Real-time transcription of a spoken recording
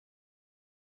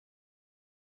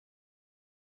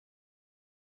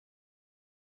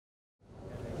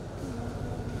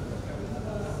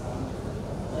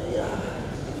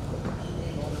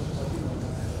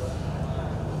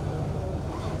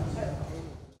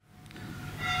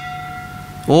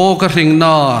ô cái hình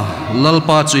na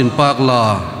lalpa chuin pak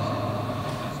la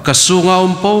ka sunga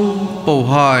po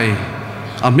hai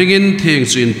amingin thing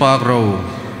chuin pak ro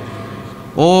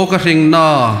ô cái hình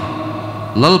na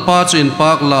lalpa chuin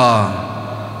pak la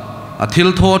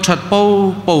athil tho that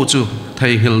po chu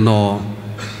thei hil no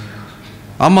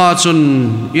ama chun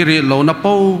iri lo na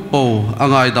po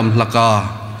angai dam hlaka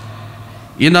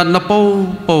inat na po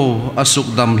asuk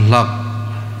dam hlak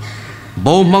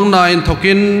bo mang na in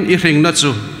thokin i ring na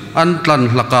chu an tlan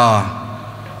hlaka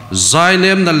zai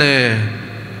nem na le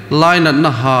lai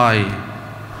na hai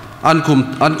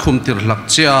an khum tir hlak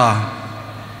chia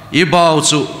i bau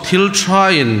chu thil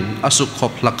thain asuk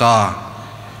khop hlaka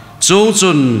chung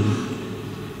chun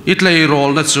itlei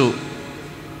rol na chu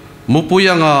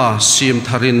mupuyanga sim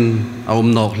tharin aum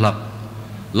nok lak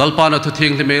lalpa na thu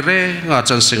thing le re nga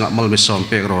chan singa mal mi som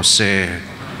pe ro se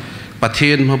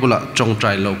pathin mabula chong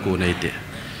trai lo ku nei te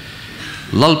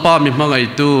lalpa mi mangai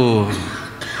tu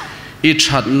i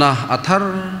that na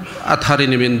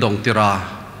atharin min dong tira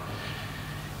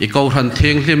i ko ran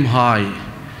thing lim hai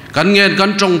kan ngen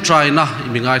kan chong trai na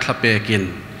mi ngai thla pe kin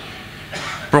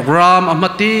program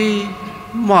amati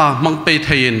ma mang pe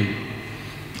thein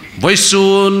voi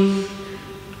soon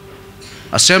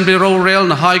assembly row rail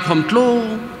na hai khom tlu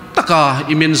taka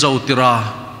imin zo tira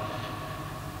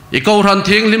i ko ran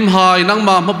thing lim hai nang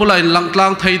ma mabulai lang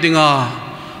tlang thei dinga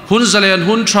hun zalen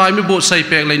hun trai mi bu sai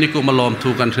pek lai ni ku malom thu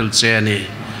kan thil che ni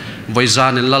voi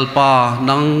zan in lalpa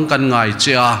nang kan ngai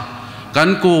chia kan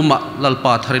ku ma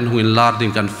lalpa tharin huin lar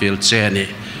ding kan feel che ni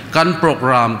kan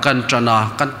program kan trana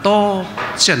kan to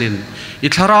chenin i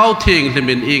tharau thing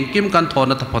limin ing kim kan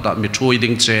thona thapata mi thui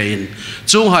ding che in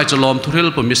chung hai cholom thuril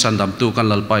pu mi sandam tu kan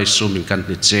lalpai suming kan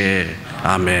ni che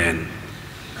amen.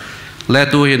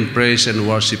 Let to in praise and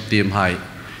worship team hai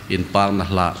in pang na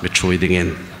la mi thui ding in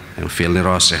and feel ni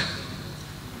rose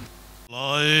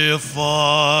lai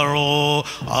faro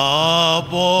a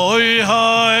boy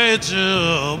hai chu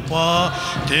pa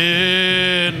te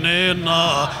na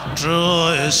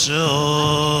trese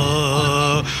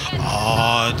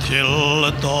a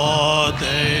til to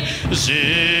te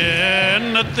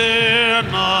zin te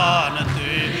na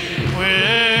te we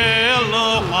lo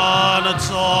man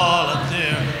chol te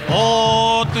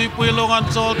o tu pu lo man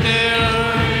chol te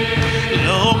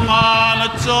lo man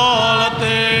chol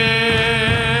te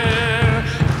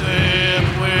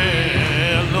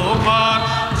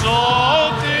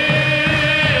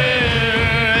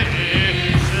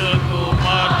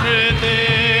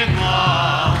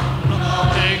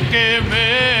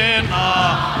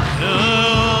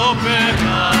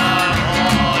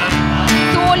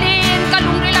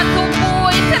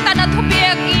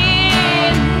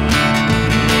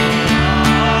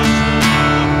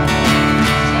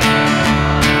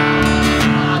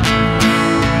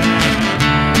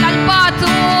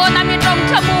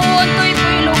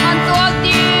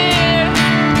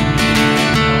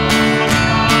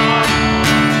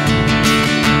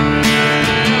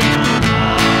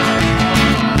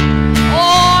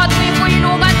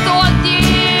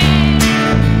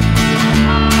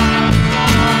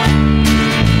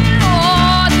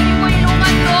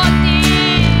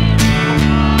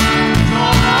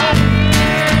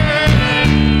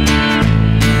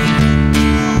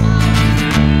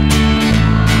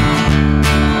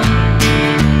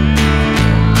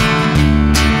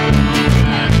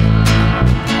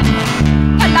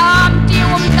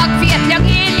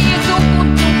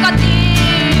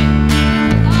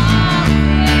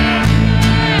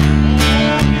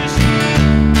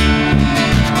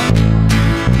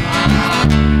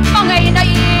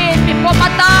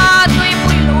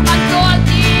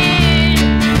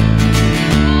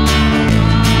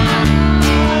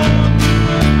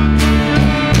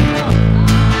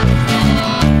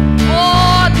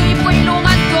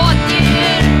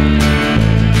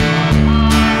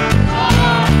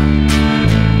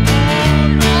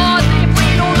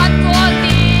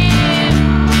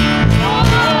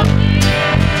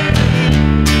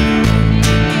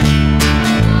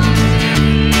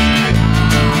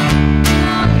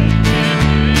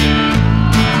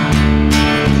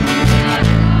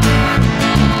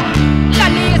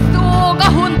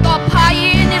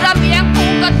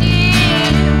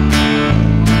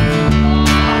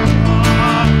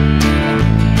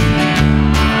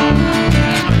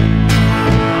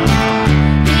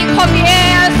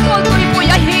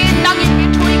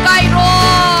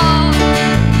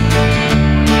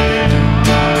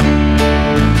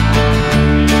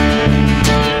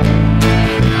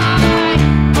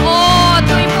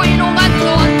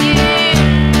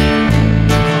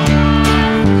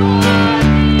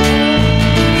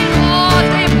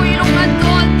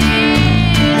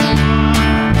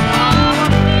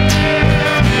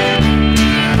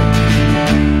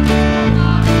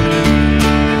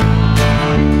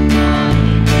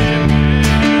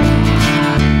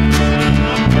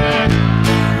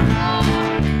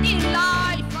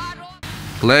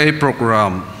Lay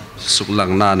program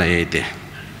suklang na na ite.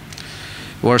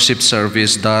 Worship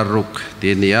service daruk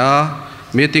tinia.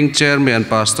 Meeting Chairman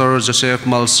Pastor Joseph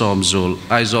Malsom Zul,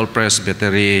 Aizol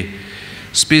Presbytery.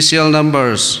 Special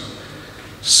numbers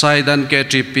Saidan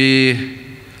KTP,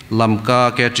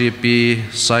 Lamka KTP,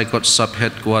 Saikot Sub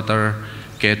Headquarter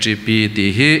KTP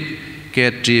Tihi,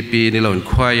 KTP Nilon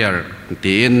Choir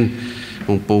Tiin,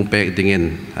 Pung Pek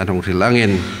Dingin, Anong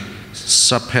Rilangin,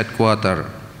 Sub Headquarter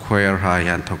Choir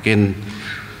Hayan Tokin.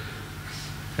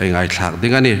 Ngay thak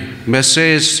dingani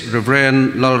message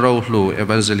Reverend Lalro Hlu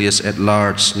Evangelist at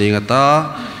Large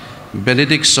ningata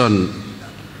benediction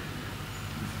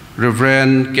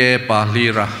Reverend K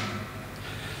Pahlira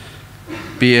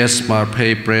PS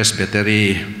Marpay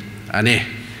Presbytery ani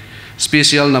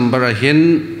special number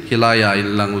hin hilaya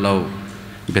ilang low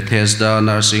Bethesda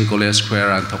Nursing College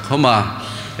Square an Tokhoma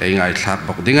ngay thak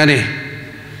bok dingani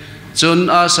chun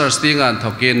asar stingan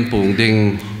thokin pung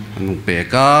ding anung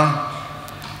peka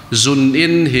Zun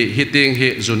in hitting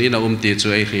zun in a ti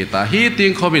chuai hita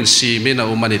hitting khomin si min a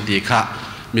umaniti kha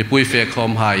mi pui fe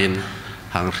khom hain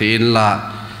hang rin la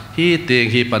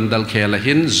hitting hi pandal khela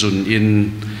hin zun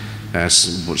in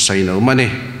as bu sai no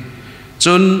mani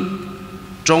chun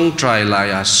trong trai la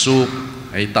ya su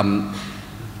ai tam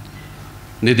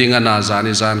ni dinga na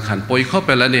zani zan khan poi kho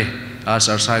pelani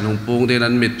asar sai nong pung den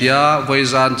an mitia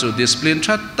voizan chu discipline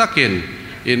that takin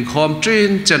in khom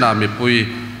trin chena mi pui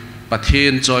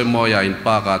Pathin joy moya in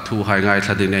paka thu hai ngai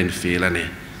thadin in feel ani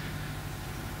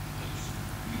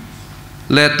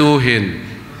let to hin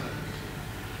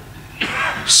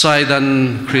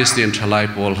Saidan Christian Thalai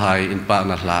Paul hai in pak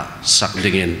na la sak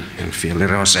dingin in feel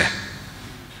ni rose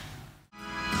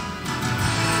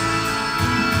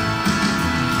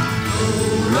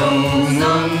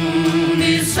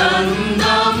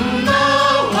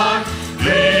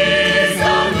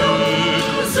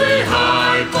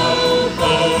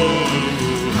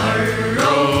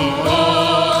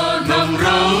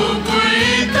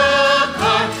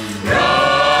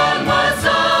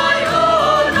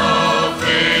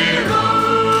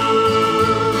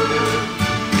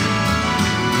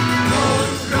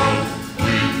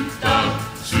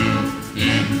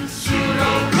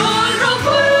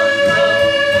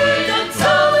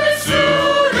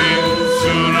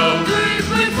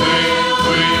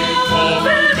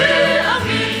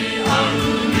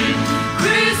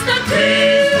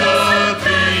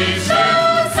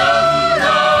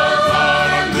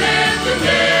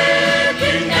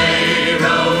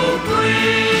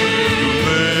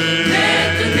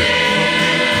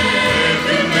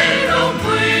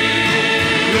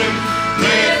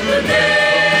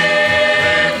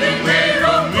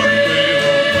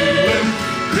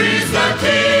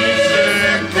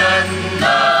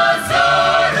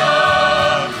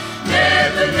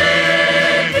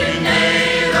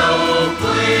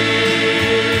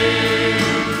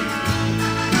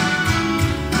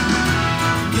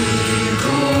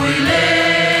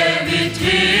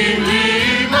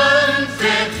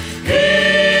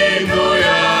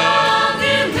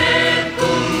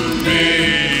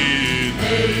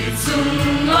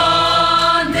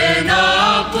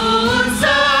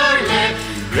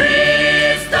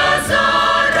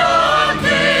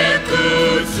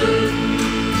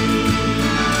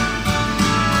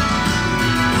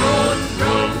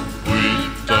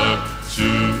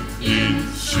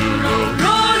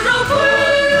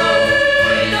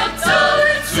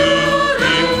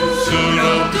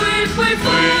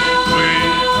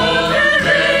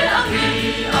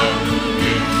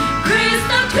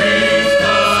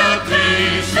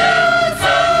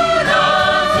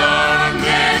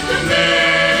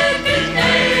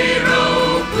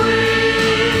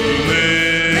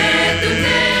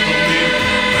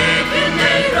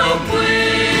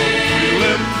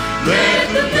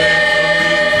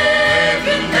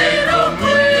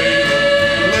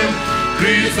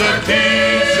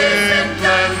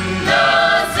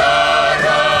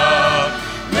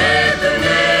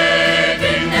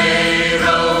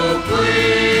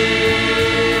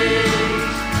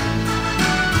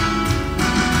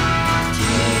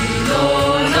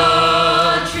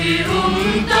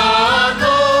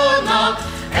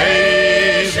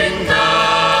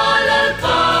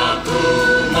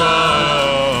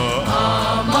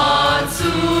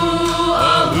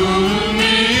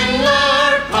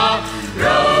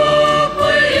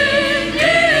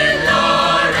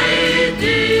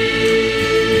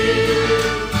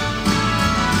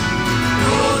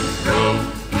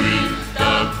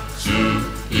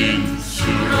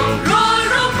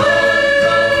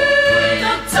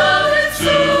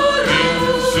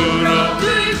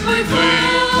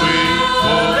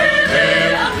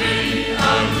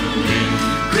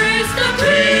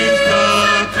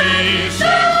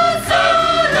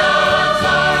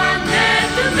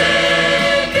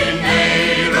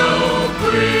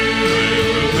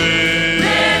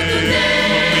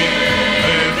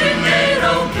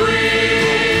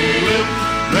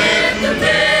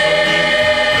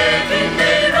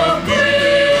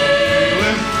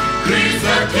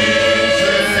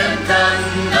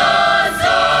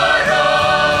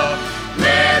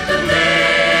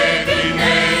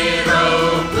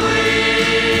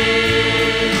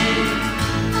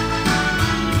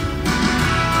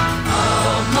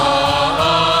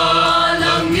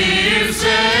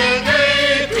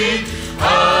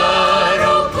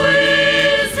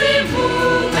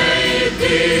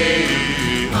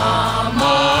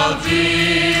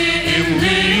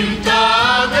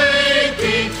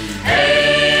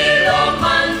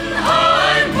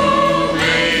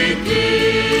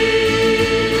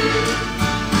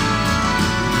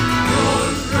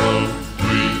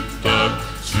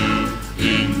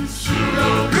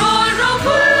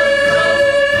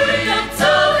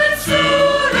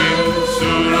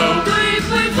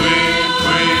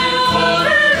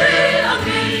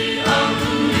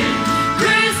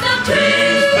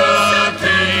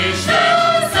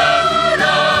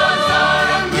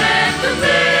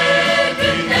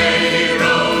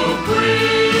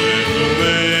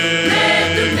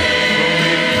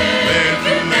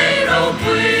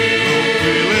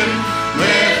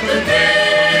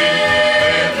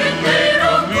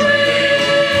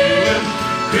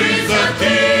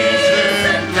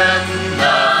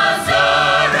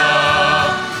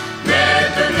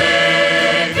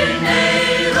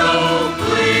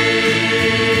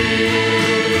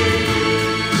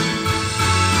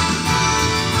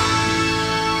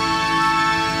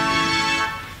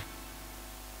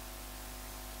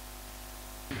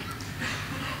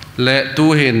le tu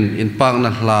hin in pak na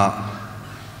hla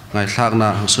ngai thak na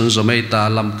sun zomei ta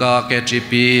lamka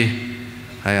KGP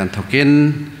hayan thokin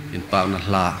in pak na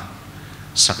hla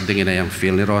sak ding ina yang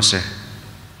feel ni rose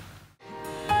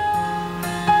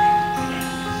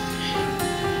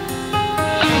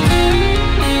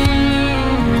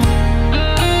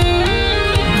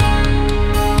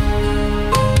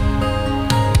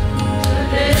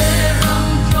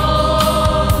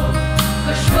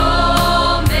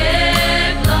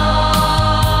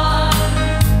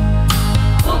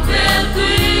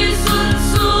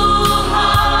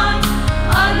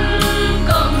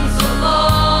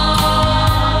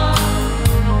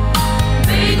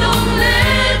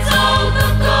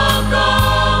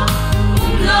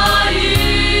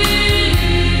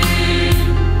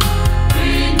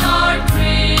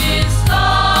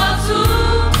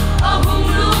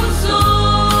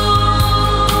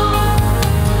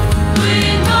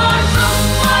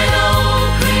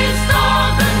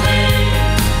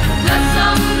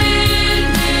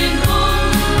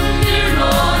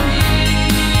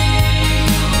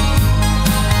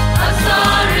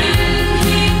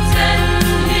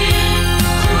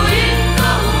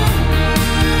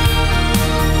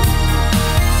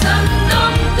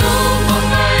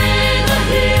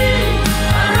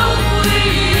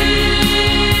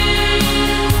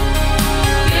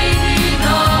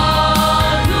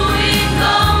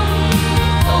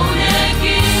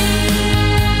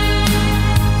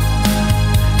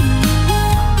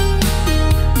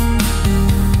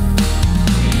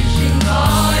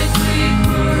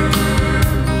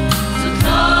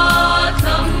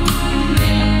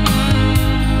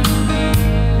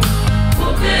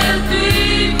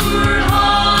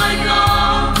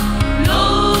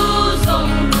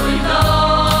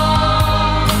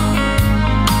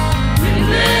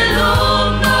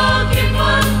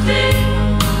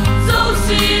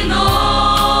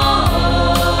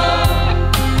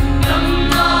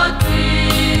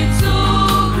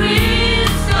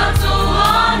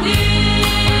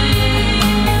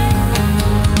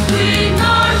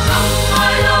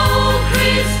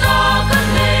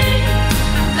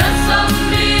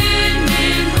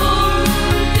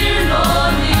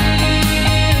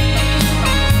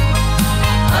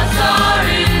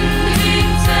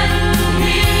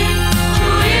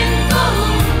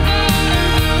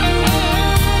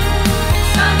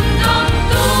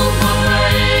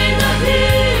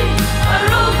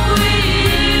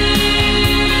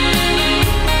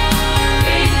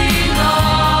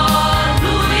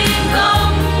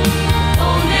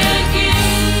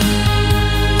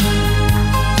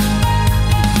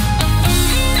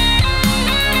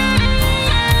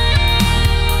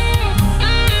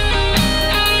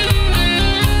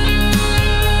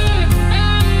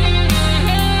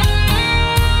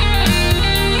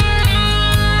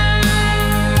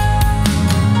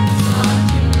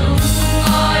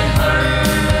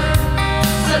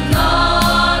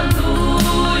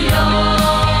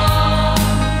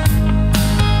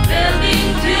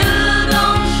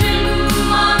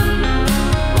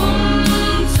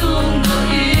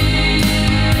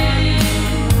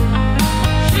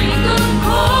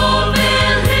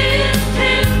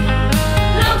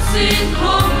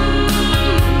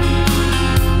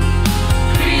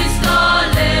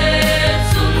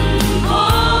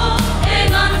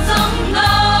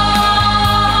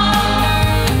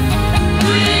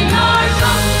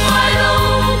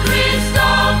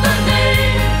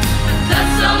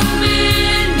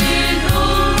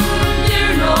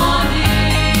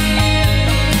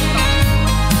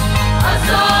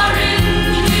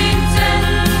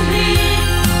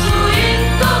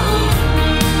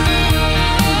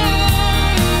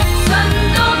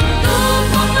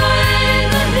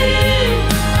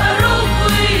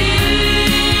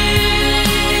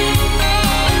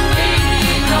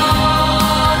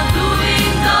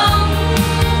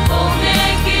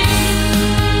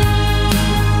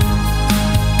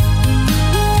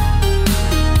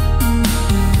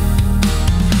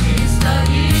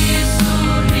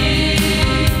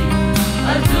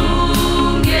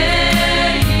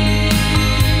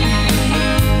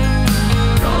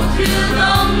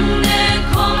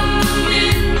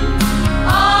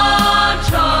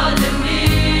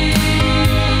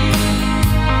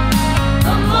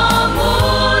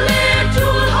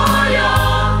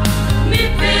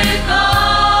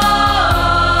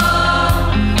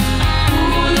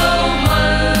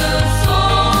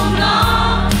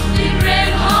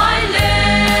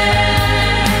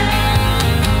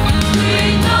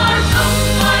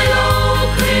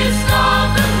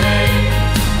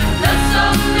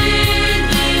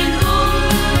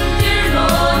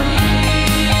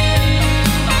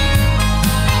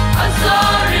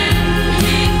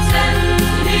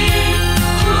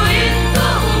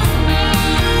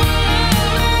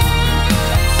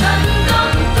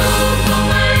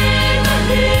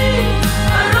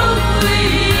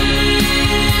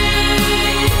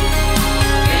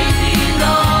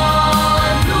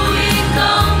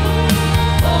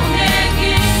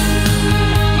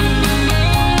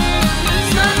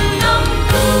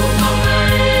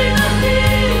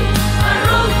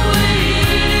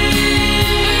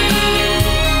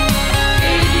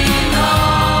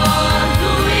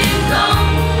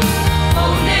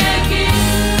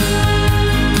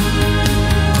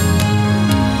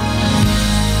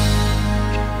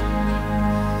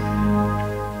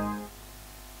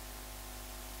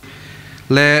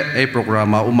le a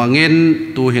programa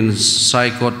umangin tu hin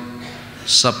saikot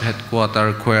sub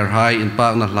headquarter Khuer Hai in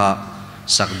pak na la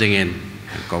sakdingin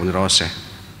kong ni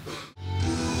rose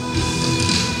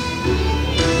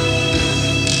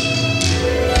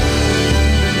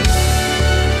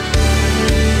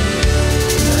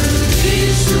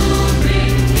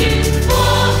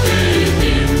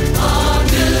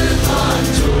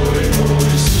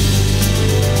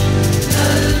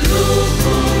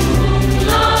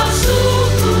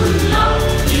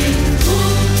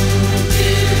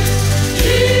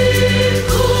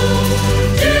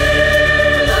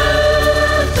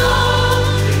Oh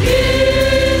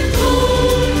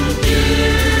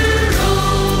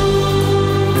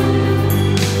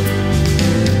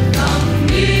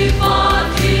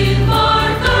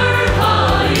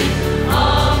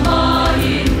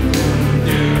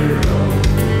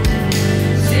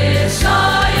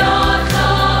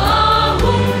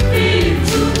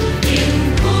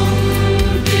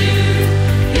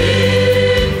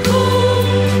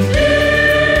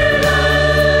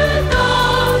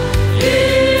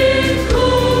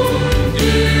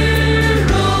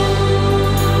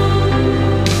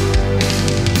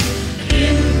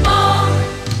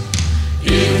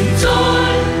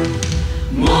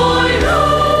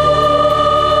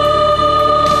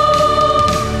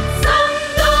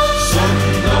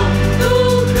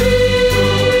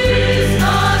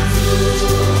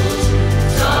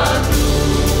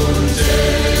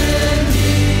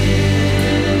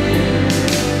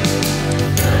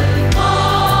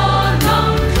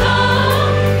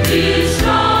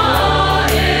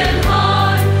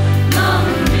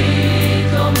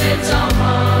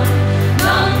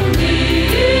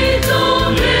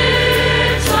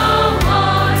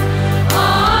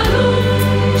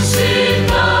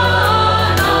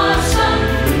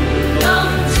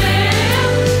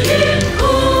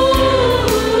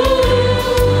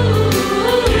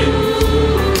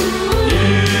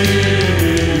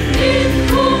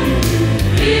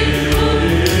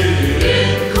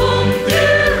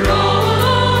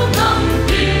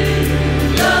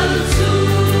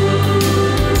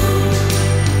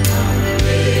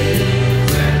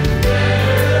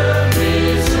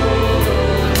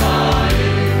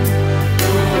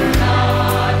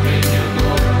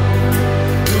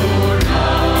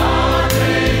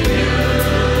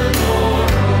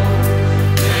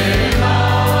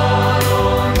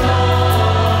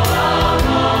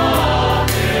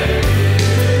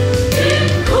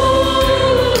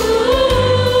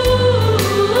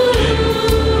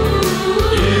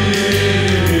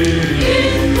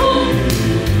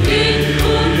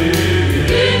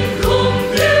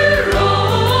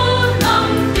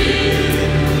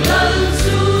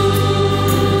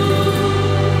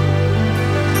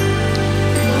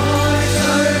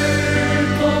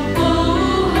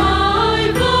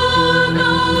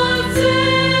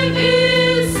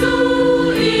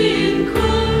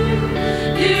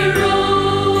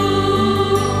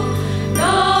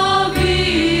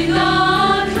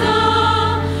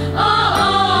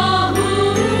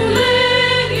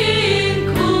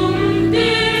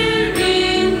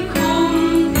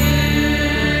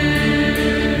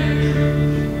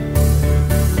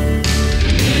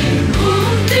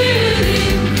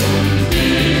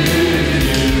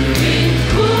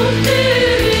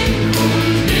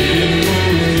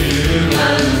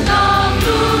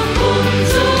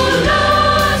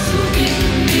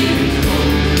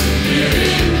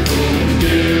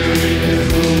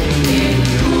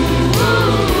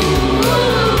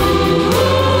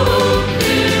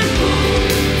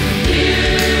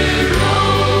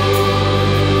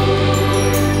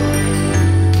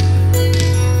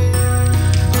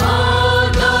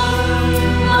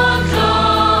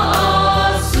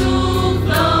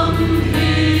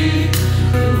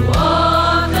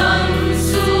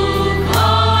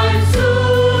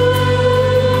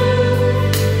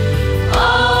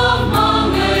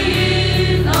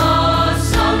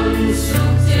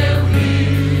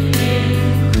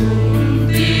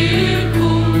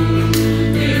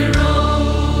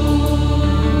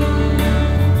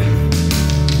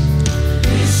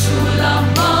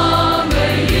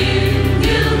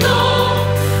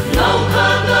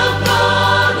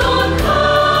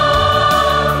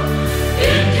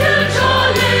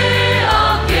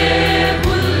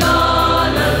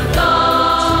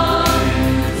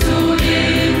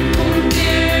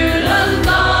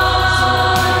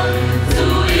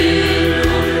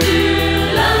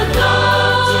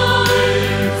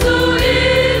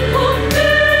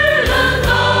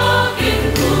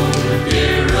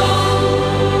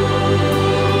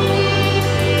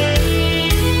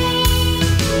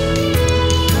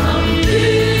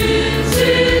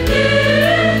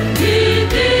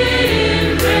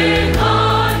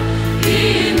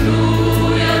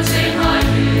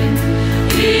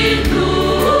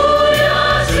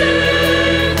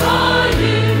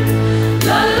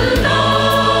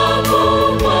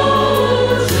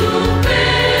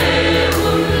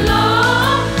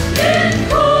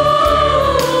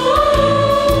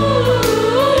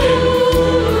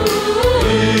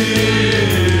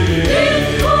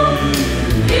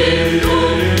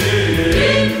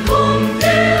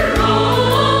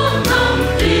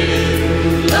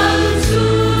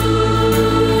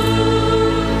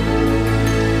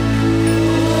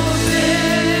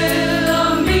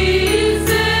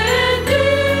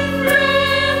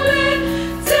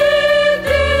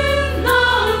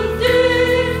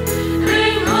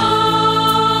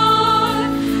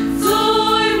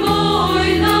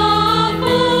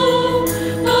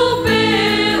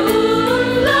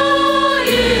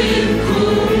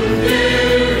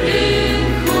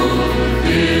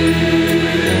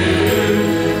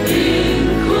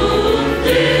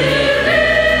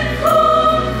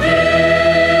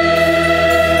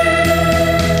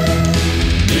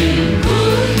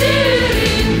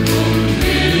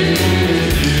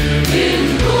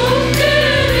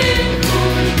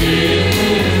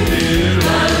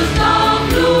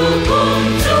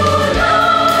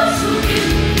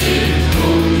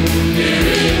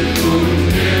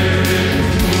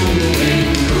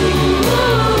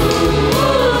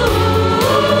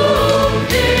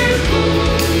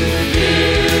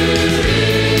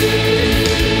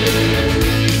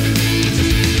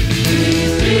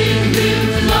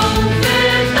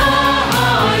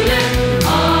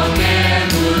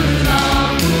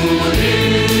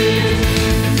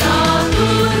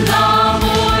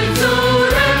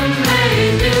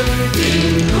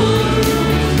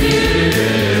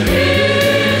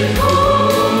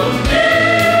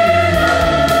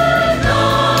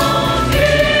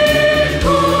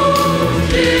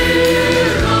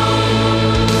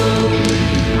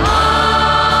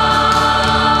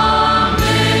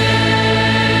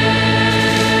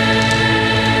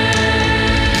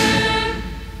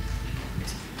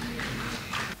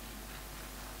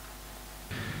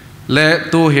le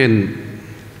tu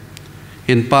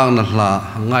hin pang na hla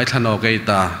ngai thano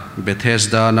keita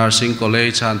Bethesda Nursing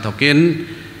College han thokin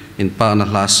in pang na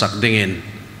hla sak dingin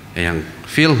yang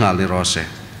feel ngal ni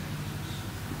rose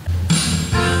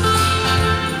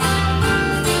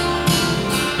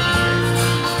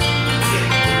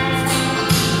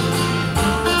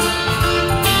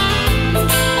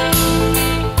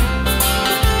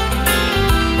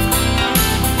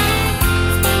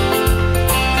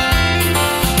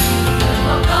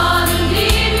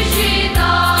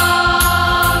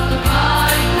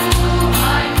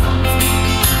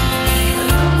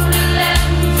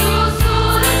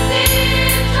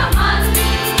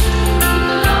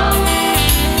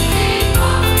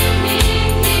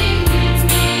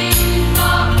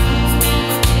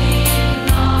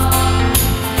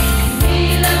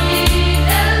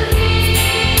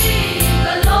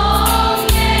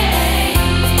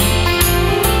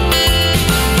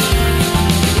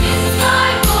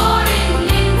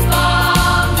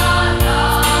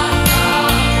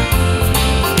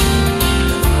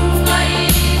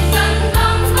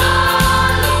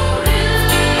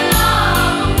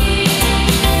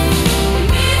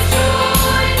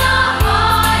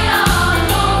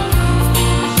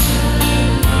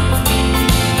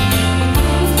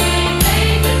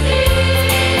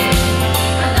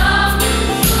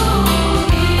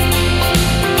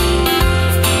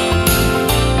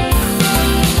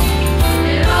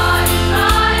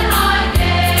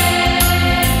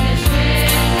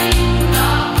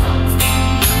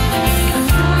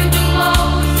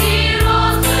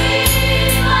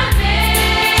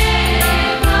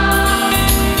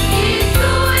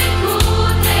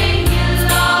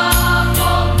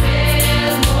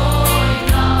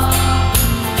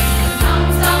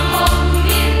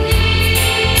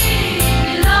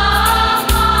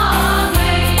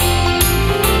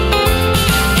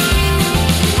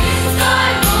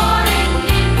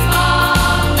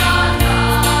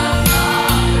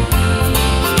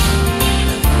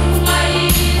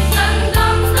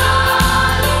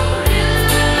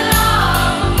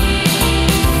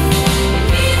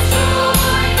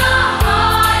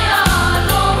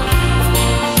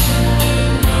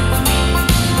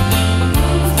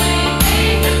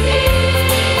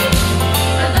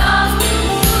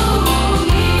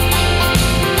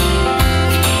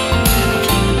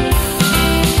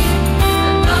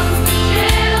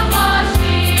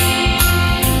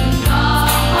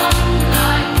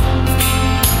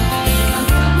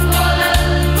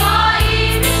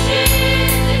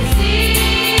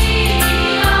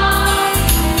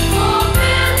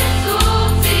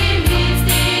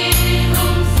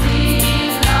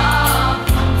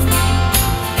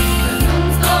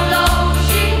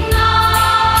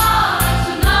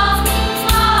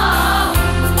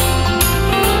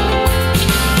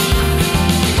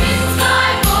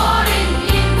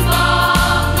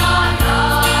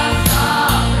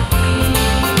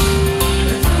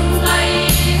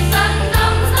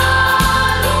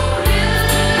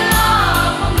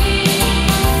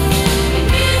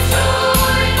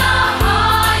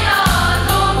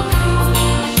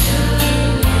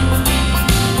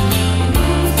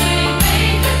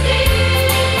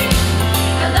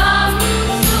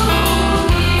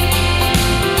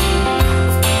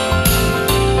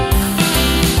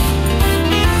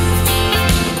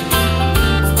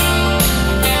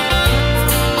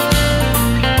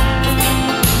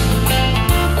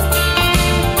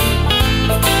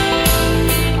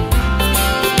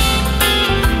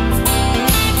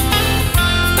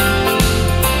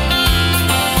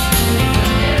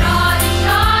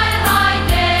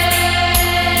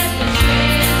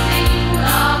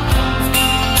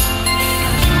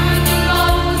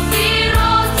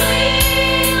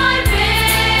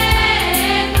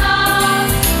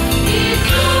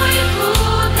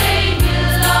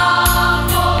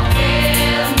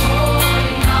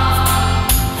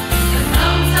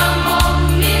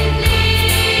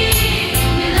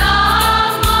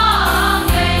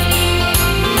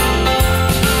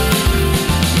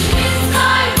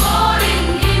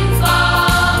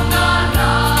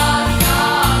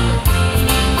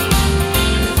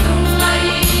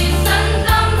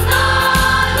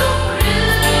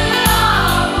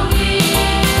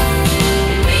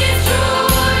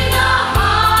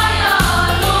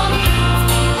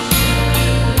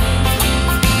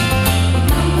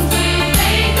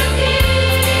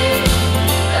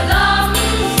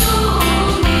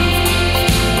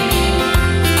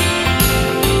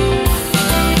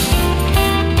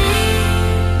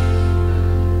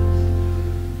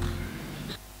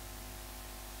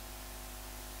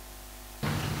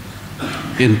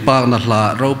in pak na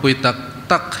hla ro pui tak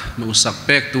tak mu sak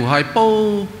pek tu hai po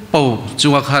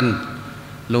chunga khan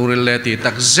longrin le ti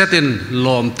tak zetin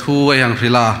lom thu yang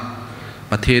rila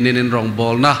pathin in rong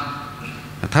bol na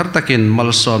thar takin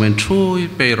malsom en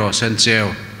thui pe ro sen cheu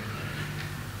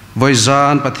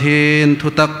voizan pathin thu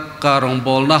tak ka rong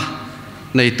bol na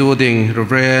nei tu ding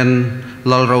reverend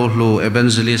lalro lu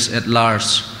evangelist at large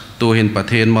tu hin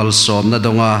pathin malsom na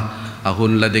donga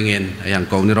ahun ladingin ayang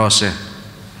kong ni rose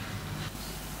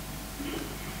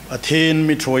Athin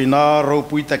mitroina ro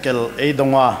pui takel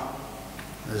eidonga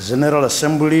General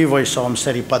Assembly voisom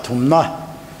seri pathumna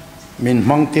min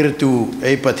mangtir tu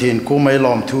ei pathin kumai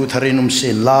lom thu tharinum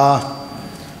sin la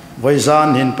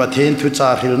voizan hin pathin thu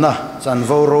cha hilna chan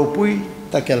vo ro pui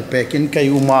takel pekin kai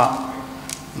uma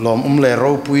lom le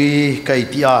ro pui kai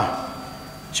tia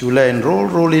chulen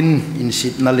rolin in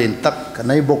sit na len tak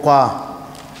kanai boka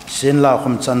sin la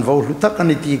khom chan vo lu tak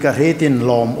ani ti ka hetin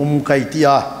lom kai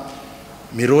tia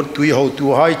mirot tui ho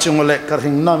tu hai chungole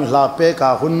karing nam la pe ka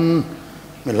hun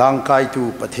milang kai tu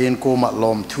pathen ko ma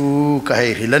lom thu ka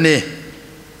hei hilani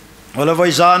wala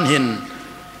voizan hin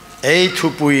ei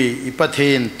thupui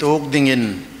ipathen tok dingin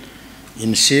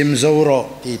in sim zoro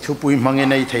ti thupui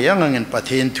mangin ei theyang angin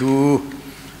pathen thu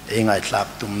engai thlak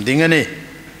tum dingani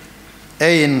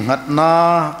ein ngatna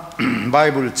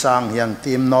bible chang yang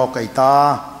tim no kai ta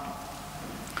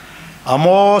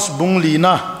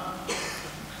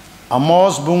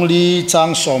Amos bungli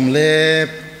chang somle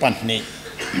panni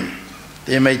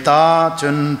te mai ta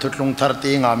chun thutlung thar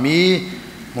ti ngami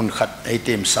mun khat ei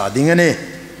tem sa dingani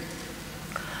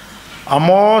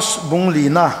Amos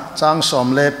bungli na chang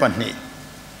somle panni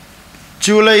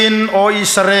chulain o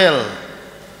Israel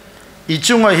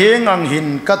ichunga hengang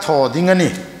hin ka tho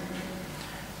dingani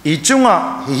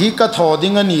ichunga hi ka tho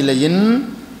dingani lein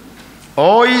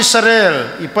o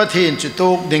Israel ipathin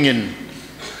chutok dingin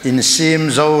in sim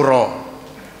zoro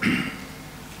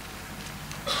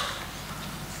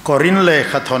korin le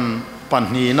khathon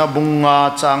panni na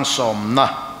bunga chang som na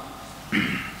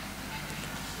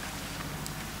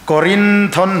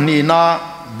korin thon ni na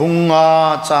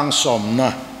bunga chang som na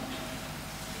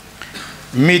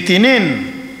mitinin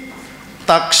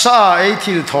taksa ei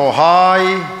thil tho hai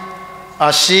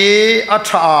asi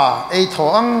atha ei tho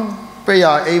ang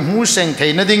peya ei mu seng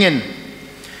theina dingin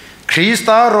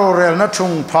Krista ro rel na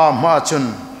thung pha ma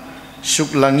chun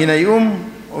suk langin ai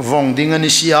vong ding ani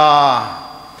sia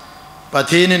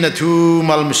pathin na thu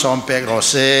mal mi som pek ro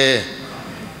se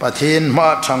pathin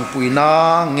ma thang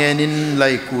puina ngenin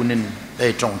lai kunin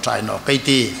ei tong chai no kai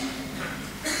ti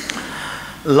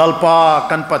lalpa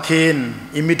kan pathin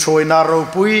imi throi na ro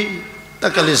pui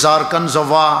takalizar kan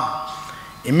zawa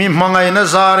imi mangai na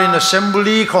zar in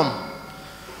assembly khom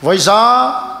voiza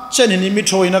chen ni mi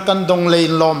thoi na kan dong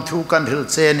lein lom thu kan hil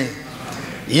cheni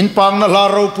in pang na la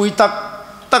ro pui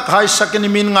tak hai sakini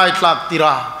min ngai tlak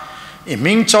tira e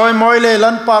ming choi moi le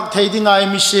lan pak thei ding ai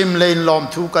mi sim lein lom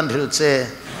thu kan hil che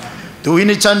tu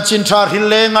ini chan chin thar hil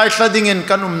le ngai thlading in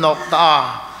kan nok ta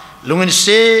lungin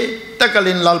se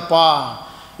takalin lalpa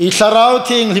i tharau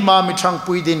thing lima mi thang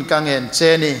pui din kangen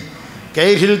cheni ke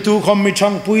hil tu khom mi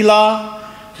thang pui la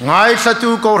ngai thatu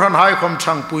ko ran hai khom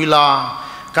thang pui la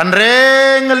kan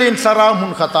rengalin sarau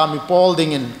mun khata mi pol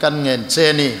dingin kan ngen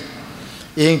cheni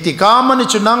ing ti kamani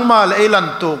chunang mal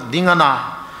elan tok dingana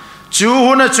chu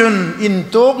huna chun in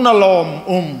tok na lom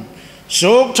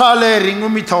sok thale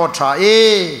ringumi tho tha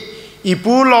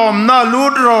ipu lom na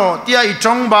ludro tia I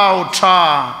chong bau tha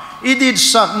idit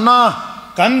sakna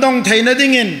kandong theina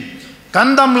dingin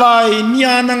kandam lai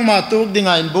nia nang ma tok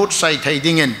dinga in bot sai thai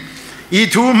dingin I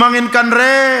thu mangin kan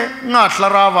re ngat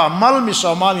larawa mal mi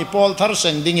soma mi pol thar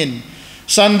seng dingin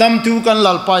sandam tu kan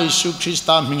lalpai su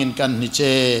Krista mingin kan ni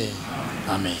che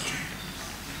amen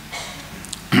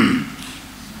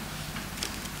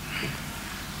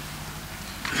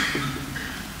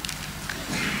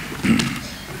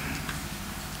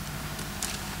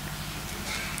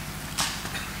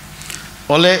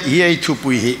ole ye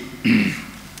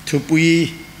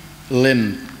thupui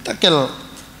len takel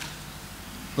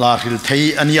la hil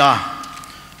thei ania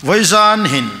voizan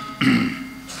hin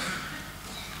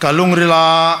kalung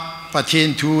rila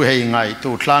pathin thu hei ngai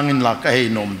tu tlangin la ka hei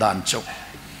nom dan chok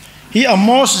hi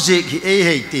amos je hi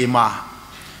hei tema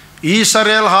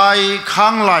Israel hai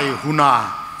khang lai huna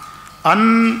an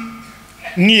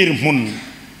ngir mun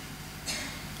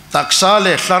taksa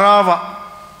le hlarawa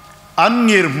an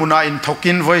ngir muna in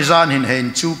thokin voizan hin hen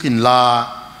chukin la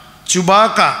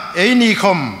chubaka eini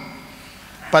khom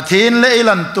pathin le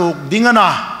ilan tuk dingana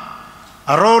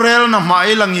arorel na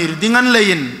mailangir dingan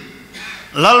lein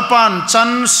lalpan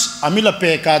chance amila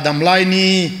pe ka damlai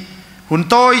ni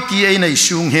huntoi ti ei nei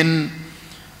sung hin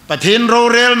ประเทศโร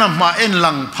เรลนะมาเอ็นห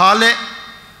ลังพาเล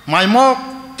ไม่มอก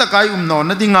ตะไคนอน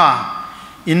นะดิงา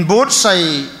อินบูดใส่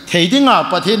เทดิงา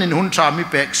ประเทศนินหุนชามี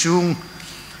เปกซุง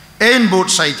เอ็นบูด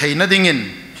ใส่เทนะดิงิน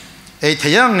เอเ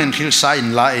ทียงเงินฮิลซาอิน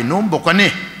ลาเอนุ่มบกัน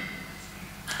นี่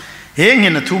เฮงเห็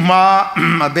นทุมา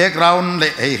แบ็กกราวน์เล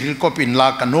เอฮิลกบินลา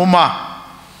กันโนมา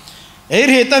เอเ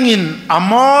รตังอินอา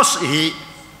มอสฮี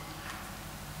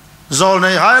จอลใน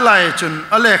ไฮไลท์จน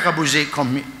อะไรกับบุจิคอม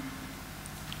มิ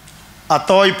อั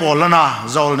ตอยปอลนา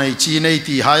จอลในจีน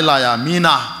ที่ไฮไลท์มีน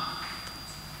า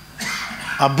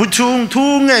อับุชุงทุ่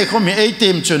งไงคอมมิเอเต็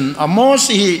มจนอามอส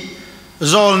ฮี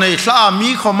จอลในสามี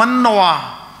คอมันนัว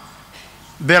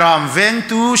เบรามเวง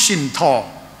ตูสินทอ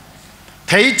ไ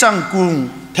ทยจังกุง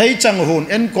ไทยจังหุน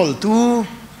เอ็นกอลตู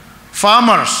ฟาร์มเม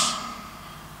อร์ส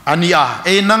อันนี้เ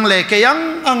อ็นังเลกยัง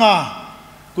อ่ะ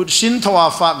กุดสินทอ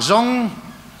ฝากจง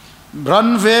รัน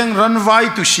เวงรันไว้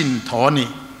ตุสินทอนี่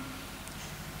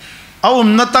เอา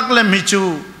นัตักเลมิจู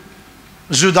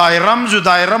จุดาย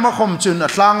รัมคมจุนอั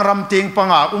ตลังรัมติงปั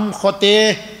งอาขเต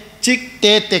จิกเต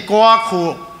เตกวาคู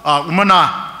มันนะ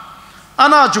อัน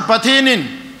น่าจุปะเทนิน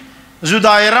จุด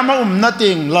ายรัมนั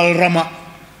ติงลลรัม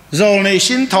โจลใน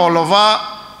สินทอลวะ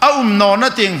นอนนั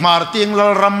ติงมาร์ติงล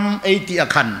ลรัมเอติอา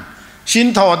คันสิน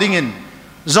ทอดิ่งิน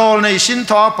โจลในสิน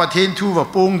ทอปะเทนทูวะ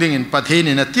ปุงดิ่งินปะเท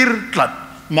นินติรกลัด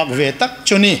มักเวตักช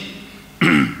นี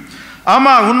อาม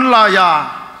าหุนลายา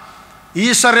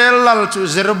อิสราเอลลัลจู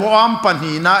เซรโบอัมปัน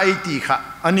ฮีนาไอติขะ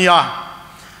อันนี้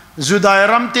จุดาย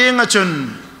รัมเตงจุน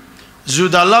จุ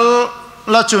ดาลัล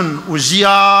ละจุนอุจิย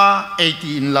าไอติ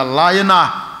อินลัลลายนะ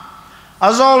อ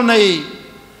าจอลใน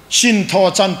สินทอ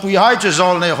จันปุยไฮจูจอ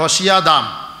ลในฮอสิยาดาม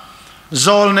จ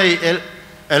อลใน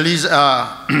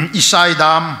อิสัยด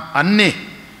ามอันนี้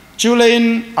จูเลน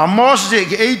อามอสเจ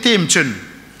กไอติมจุน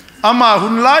อามาหุ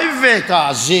นไลเวกา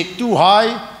เจกตูไฮ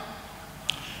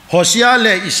ฮอสิยาเล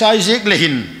อิสัยเจกเลหิ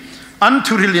นอัน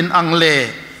ทุริลินอังเล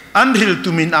อันฮิลตุ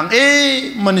มินอัง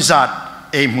มันจัด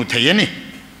มุทัยนี่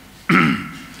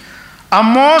อา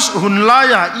มอสหุนลา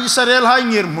ยาอิสราเอลให้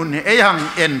เงินมุนหัง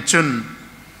เอ็นจุน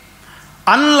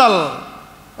อันลัล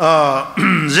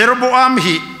เจรโบ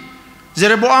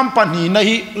อัมปันฮีนะ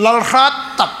ฮีลัลรัต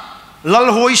ตักลัล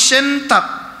ฮอยเซนตัก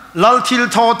ลัลทิล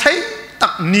ทอเทตั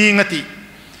กนีงติ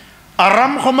อารา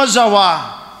มขมาจาวา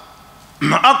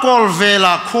อักอลเวล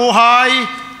าโคไฮ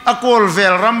อักอลเว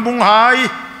ลรัมบุงไฮ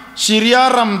ซีเรีย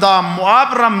รัมดามมูอั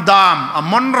บรัมดามอา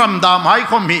มอนรัมดามไฮ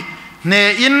คอมิเน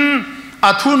อิน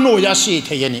อัทุโนยาสีเ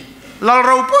ทียนี่ลาเ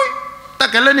ราปุยตะ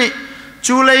เกลนี่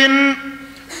จูเลน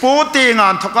โปเตงา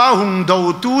นทก้าหุงดาว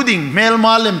ตูดิงเมลม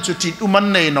าเลมจุจิตอุมัน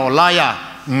เนนอลายา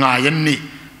งายันนี่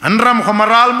อันรัมขมา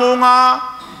ราลม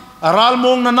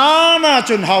งนาจ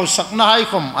นเฮาสักนาไฮ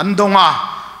คอมอันดง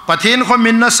ปะทินข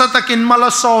มินนัสตะกินมาล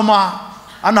าโซมา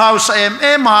อันเฮาส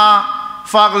มา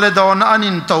ฝากเลดอนอัน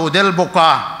อินโตเดลบก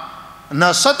านั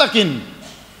สตะกิน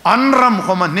อันรัมข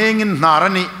มันเนงินนารั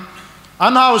นีอั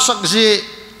นเฮาสักจี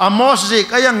อามอสจี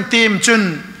ก็ยังทีมจุน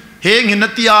เฮงหิน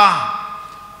ติยา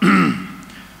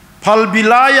พัลบิ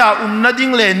ลายานัดิง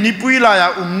เลนิปุยลายา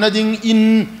นัดิงอิน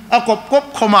อากบ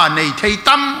ขมาในไทย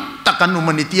ตั้มตะกัน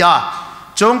มันติยา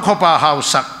จงขบาเฮา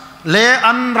สักเล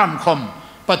อันรัมคม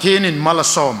ประเทศนินมาลา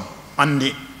ซอมอัน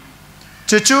นี้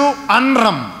จู่อัน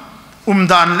รัม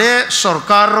ดานเลสร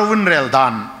การวินเรลดา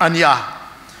นอันยา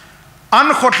อัน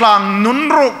ขดหลังนุน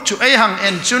รุกจู่หังเอ็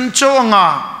นจุนโจงา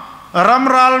ร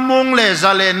ำรัลมงเลซ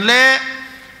าเลนเล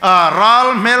รัล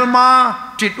เมลมา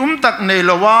จิตตักเน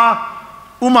ลวา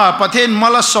มาประเทศมา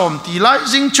ลาซอมตีไล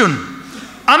ซิงจุน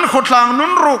อันขดหลังนุ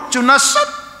นรุกจุนัส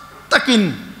ตะกิน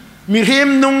มีเฮม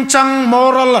นุงจังมอ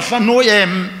รัลสโน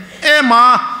มา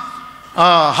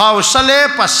ฮาวสเล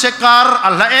ปัสเซการ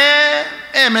อัลละ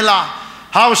เมลา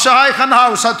ฮาวสายขันฮา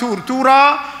วสตูร์ตูรา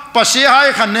ปัสเซหาย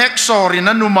ขันเน็กซอริ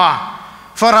นันุมา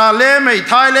ฟาราเลไม่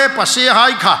ทายเลปัสเซหา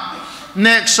ยขันเ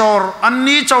น็กซอร์อัน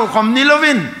นี้เจ้าคำนิล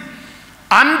วิน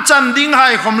อันจันดิ้งหา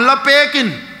ยคำละเปกิน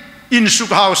อินสุ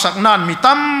ขฮาวสักนานมิ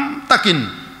ตัมตะกิน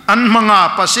อันมังอา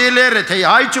ปัสเซเลเรท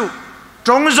หายจูจ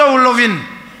งเจ้าลวิน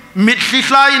มิดลิ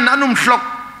ลายินอันุมคลก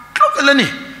อะไรนี่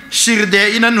สิรเด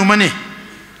อินอันุมันนี่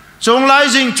จงไล่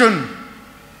จิงจุน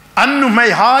อันนุไม่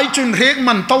หายจุนเรก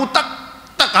มันเต้าตั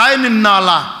กหายนินนาล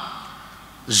า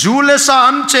จูเลสา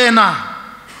อันเจนา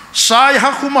สายหั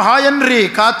กคุมหายันเร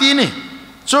กาตีนี่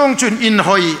จงจุนอินห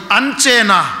อยอันเจ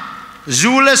นา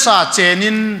จูเลสาเจนิ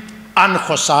นอันข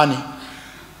สานี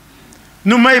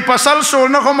นุไม่ปัสสาวะโซล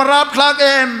นักขมารับคลาก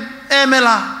เมล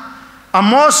าอา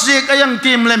มอสเจกยัง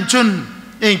ทีมเลมจุน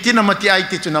เองที่นำมาที่ไอ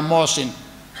ติจุนอามอสิน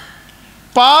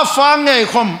ป้าฟังไง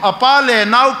คมอาป้าเล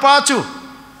นาวป้าจู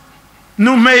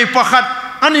นุไม่ประคัด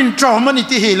อันนี้จอมันนี่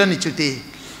ที่เฮลันนี่จุดที่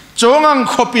จงอัง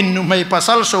ขบินนุไม่ปัสส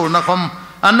าวะโซนักขม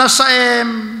อันนั้น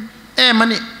เอ็ม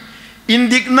นี่อิน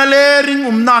ดิกนาเลริง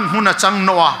นันหุนจังโน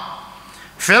อา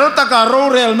เฟลตะการโร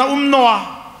เรลนาโนอา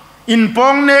อินปอ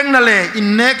งเนกนาเลอิน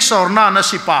เนกสอร์นานา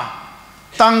สิปา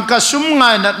ตังกสุมไง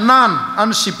นัดนันอั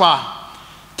นสิปา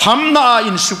ทำนา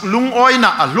อินสุกลุงอ้อยนา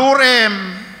อลูเ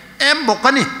อ็มบอกกั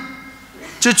นนี่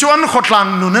จะชวนขดหลัง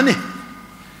นุนนี่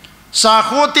สาโค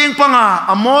ติงปัง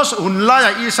อโมสหุ่นลาย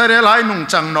อิสราเอลให้นุ่ง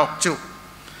จังนกจู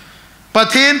ปะ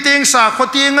เทนติงสาโค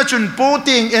ติงจุนปู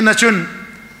ติงเอ็นจุน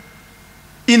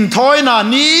อินทอยนา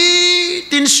นี้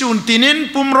ตินสุนตินิน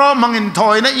ปุ่มรอมังอินทอ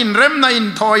ยนะอินเร็มนะอิน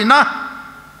ทอยนะ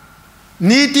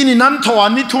นี่ตินินันทวา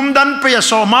นี่ทุ่มดันเปีย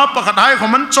สอมาประคัดให้ของ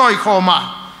มันจอยขอมา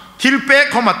ทิลเปก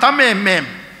ของมันตั้มเอ็ม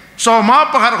สอมา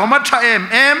ประคัดของมันชาเ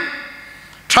อ็ม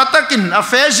ชัตกินอเ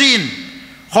ฟซิน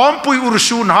ขอมปุยอุร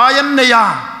สูนหายันเนีย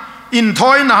อินท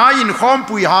อยนะอินขอม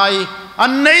ปุยหายอั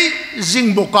นนี้จิง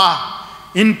บุกา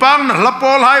อินปังนะละป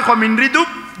อลให้ขอมินริ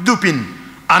ดุปิน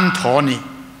อันทอนี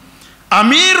อา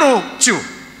มีรุกจู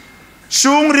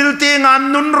สูงริลตีงาน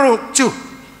นุนรุกจู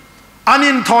อัน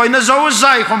อินทอยนะเจ้าใจ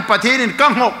ของประเทศนี้กั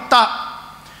งหกตา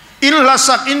อินละ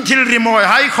สักอินทิลริมอย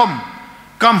ให้คม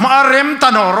กัมอาเรมตั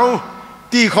นอรู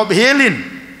ตีขบเฮลิน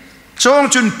จง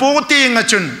จุนปูตีง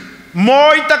จุนมอ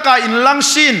ยตะกาอินลัง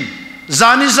ซินจ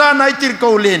านิจานายติรโก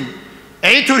ลินไอ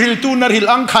ทุริลตูนริล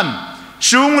อังคัน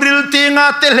สูงริลตีงา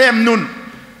เตเลมนุน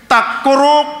ตักก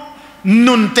รุก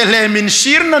นุนเตเลมิน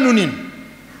ชีร์นันุนิน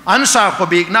อันซาข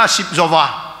บิกนาสิบจวา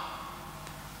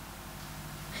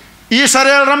อิสรา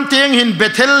เอลรำเตียงหินเบ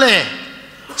เทลเล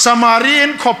สมารีน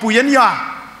ขบุยันยา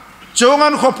จงอั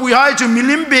นขบุยให้จุมิ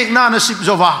ลิมเบกนานะสิบจ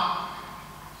วา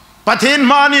ประเทศ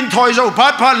มานินถอยเจ้าพั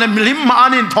ดและมิลิมมา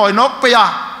นินถอยนกไปยา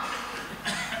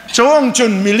จงจุ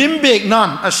นมิลิมเบกนาน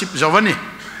อาสิบจวานี่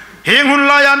เฮงหุน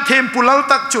ลายันเทมปุลัล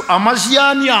ตักจุอามาซิยา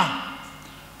นีย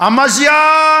อามาซิยา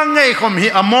ไงคมฮี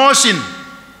อโมสิน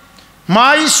ไม่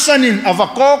สันินอว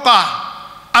กโกกา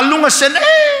อัลลุงเซน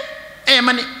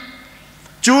มันนี่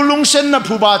จูลุงเซนนับ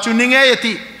ผู้บาจูนิงเอ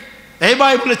ติไบ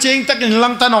เบิลเจงตักนิลั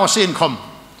งตันอเซนคม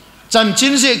จันจิ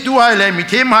นเสกตัวให้เลยมิ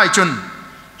เทมให้จุน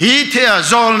ฮีเทีย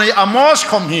จอลในอโมส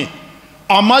คมฮี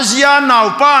อามาซิยานาว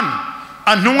ปาน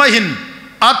อันนุ่งหิน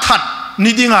อัฐัด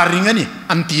นิดิงาริงนี่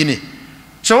อันตีนี่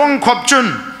จงขบจุน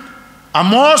อ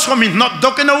โมสคมหินนดดอ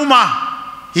กเนอุมา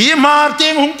ฮีมาเตีย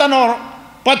งหุงตันอ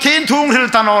ประเทศทุ่งหิล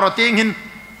ตันอรเตียงหิน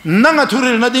นั่งทุ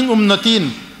ริลนดิ่งนตีน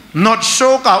นดโซ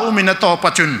กามินตอปั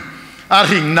จจุนอา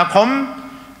ริงนักขม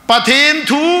ประเทศ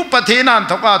ทูประเทศนั้น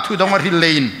ทว่าทูดงริลเล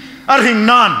นอาริง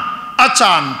นันอาจ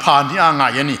ารย์ผ่านที่อ่างไง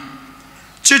นี่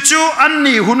จู่ๆอัน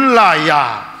นี้หุ่นลายา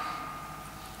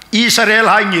อิสราเอล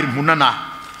ให้งิรมุนนะ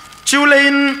จู่เล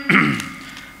น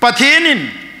ประเทศนิน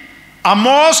อโม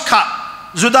สขะ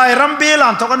จุดายรัมเบลั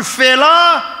นทกันเฟลา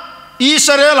อิส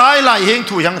ราเอลให้ลายเฮง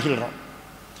ทูยังหิลร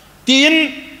ตีน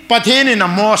ประเทศนินอ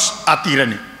โมสอาติร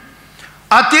นี่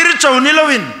อาติรเจ้านิล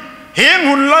วินเฮง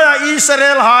หุ่นลายอิสราเ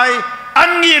อลให้อั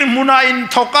นงิรมุนาอิน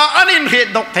ทกะอันอินเหตุ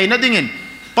ดอกไทยนั่นดิ่ง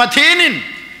ประเทศนิน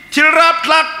ที่รับ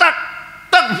หลัก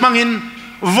ตักมังอิน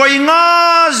วัยงา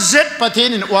เจ็ดประเทศ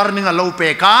นี้วาร์นิงาลูเป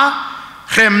กา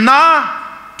เขมนา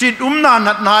จิตนา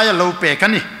นัดนายลูเปกั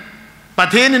นนี่ประ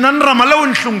เทศนี้นั้นรามาลูน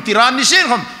สุงติรานิเสีย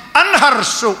งอันฮาร์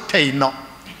สุกเทยนอ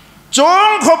จง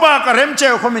ขบากระเรมเจ้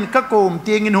าขมินกะโกมเ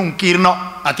ตียงินหงกีรนอ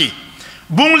อติ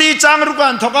บุงลีจางรุกั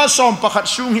นทกาสอมประคัด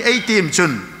สุงไอทีมจุ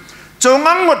นจง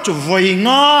อังวัดจุวัยง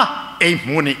าไอ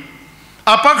มูนิ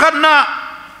อปะคัดนา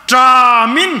จา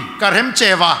มินกระเรมเจ้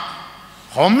าวา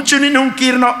หอมจุนินหงกี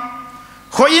รนอ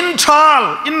ขออินชาล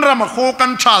อินรามาโคกั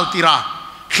นชาลติรา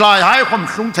คลายให้ความ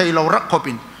สุงเทยเรารักข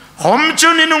บินหอมจุ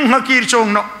นินุงฮักีรจง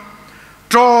เนาะ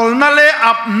โจลนั่นเล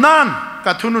อับนันก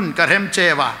ะทุนุนกะเทมเจ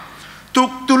วาตุ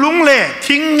กตุลุงเล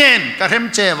ทิ้งเงินกะเทม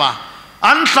เจวา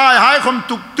อันคลายให้ความ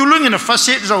ตุกตุลุงอินฟา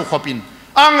สิเราขบิน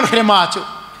อังเรมาจุ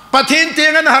ปะเทนเตีย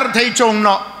งันฮาร์เทยจงเน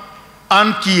าะอัน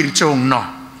กีรจงเนาะ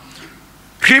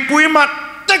คริปุยมัด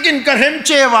ตะกินกะเทมเ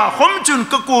จวาหอมจุน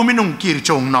กะกูมินุงกีรจ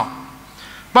งเนาะ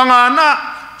ปังอานะ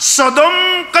สดม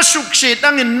กสุกเสดั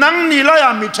งอินนังนิลายา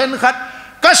มิเทนขัด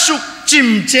กสุกจิม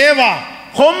เจวา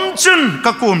ขมจุนก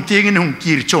ะกุมเตียงอินหง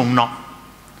กีรจงเนาะ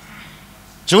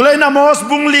จุเลยนะโมส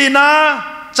บุงลีนะ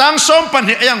จางสมปันเ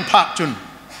หยังพักจุน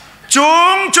จ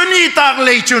งจุนีตากเล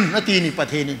ยจุนนาทีนี้ประ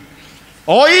เทศนี้โ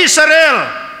ออิสราเอล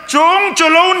จงจุ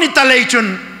โลนิตาเลยจุน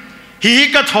ฮี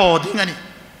กะทอดิ้งอันนี้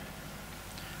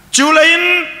จุเลย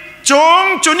จง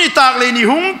จุนีตากเลยนี่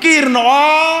หงกีรเนา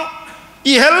ะ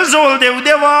อีเฮลโซลเดวเด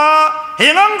วะเฮ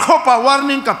งังขบวาร์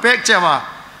นิงกับเป็กเจวะ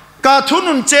กาทุ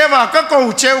นุนเจวะกะกู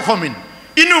เจวขมิน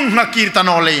อินุงนักกีรตัน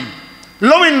อเลน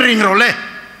ลวินริงโรเล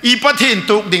อีปะเทน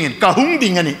ตุกดิ่งกะหุง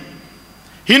ดิ่งอันนี้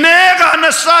ฮิเนกะนั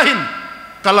สซาหิน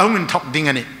กะละหุงอินทอกดิ่ง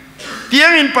อันนี้เตีย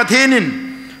งอินปะเทนิน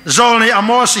zol nei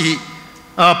amosi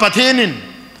pathenin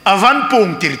avan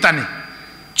pung tirtani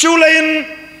chulain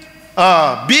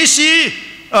BC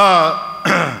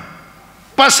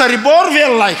pasaribor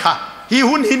vel lai kha hi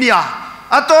hun hinia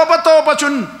atopa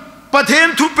chun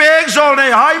pathen thu pek zol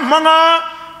nei hai manga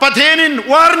pathenin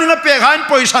warning pek hain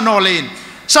poisanolin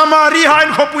samari hain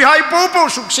khopui hai po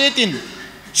suksetin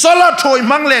sala thoi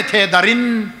mangle the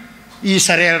darin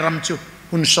Israel ramchu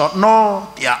hun sot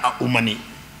no tia umani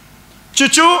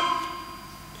chuchu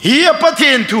hi a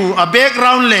pathen thu a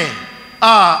background le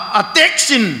a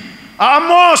texin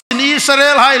amos in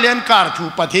Israel highland kar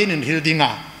thu pathenin hildinga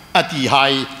ati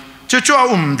hai chuchu a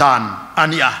dan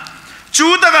ania chu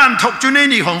dagan thok chu nei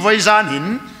ni khom voi zan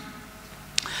hin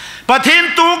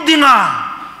pathen tuk dinga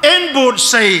en bot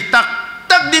sei tak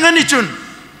dinga ni chun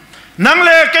nang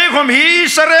le ke khom hi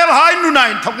Israel hai nu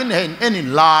nine thokin hen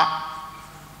enin la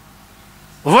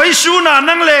voi su na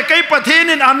nang le ke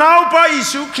pathenin anau pa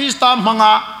Isu Krista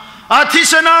manga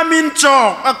athisana min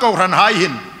chok a ko ran hai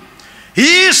hin hi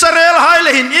Israel hai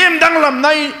le hin im dang lam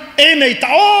nai e nei ta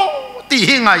o ti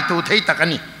hi ngai tu thei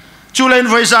takani chulen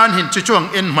voi zan hin chu chuang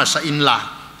en ma sa in la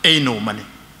e no mani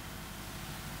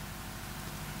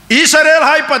Israel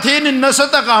hai pathenin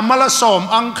nasataka mala som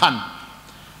ang khan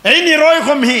e ni roi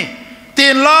khom hi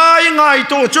tin lai ngai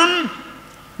tu chun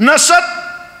nasat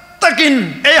takin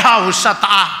e hau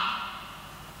sata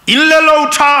in le lo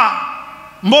tha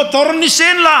motor ni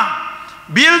sen la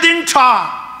building tha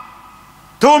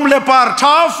tum le par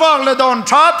tha fak le don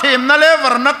tha them na le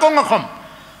war na kong khom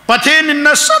pathenin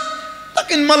nasat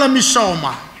takin malami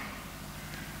soma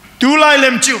tu lai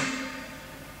lem chu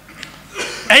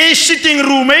ai sitting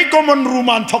room ai common room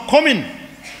an thok khomin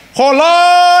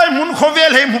kholai mun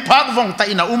khovel he mu phak vong ta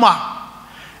ina uma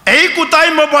ai kutai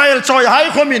mobile choi hai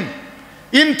khomin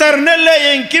internet le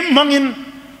eng kim mangin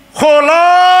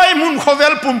kholai mun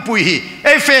khovel pumpui hi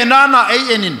ai fe nana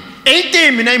ai enin ai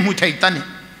te min ai mu thai tani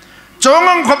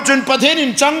chongang khop chun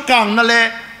pathenin changkang na le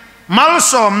mal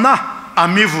som na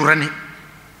ami vurani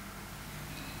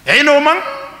ai no mang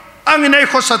anginai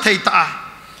khosa thei ta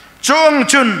chong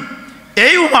chun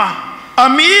euma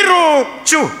amiro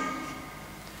chu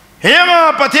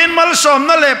hema pathen mal som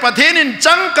na le pathenin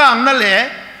changkang na le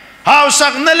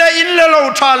hausak na le in le lo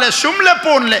tha le sum le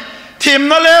pon le thim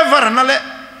na le var na le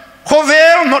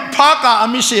khovel not phaka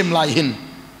ami sem lai hin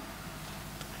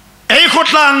ei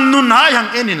khotlang nun ha yang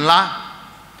enin la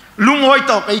lungoi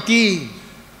tok ei ti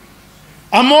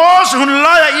amos hun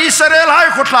la ya Israel hai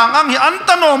khotlang ang hi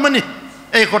antano mani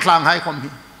ei khotlang hai khom hi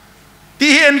ti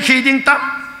hen khiding tam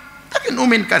takin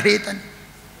umin karitan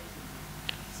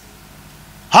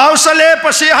hausale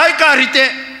pasi hai karite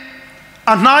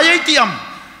anayai tiam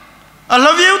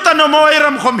alaviu tanamoy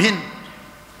ram khomhin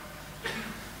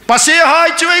pasi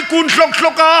hai chui kun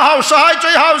slok ka hausa hai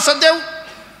chui hausa deu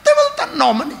tebal tan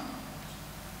nomani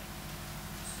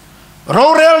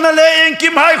rorel na le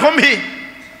engkim hai khomhi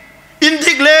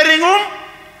indik lering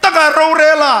taka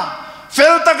rorela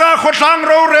fel taka khotlang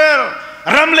rorel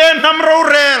ramle nam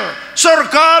rorel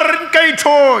sarkar kai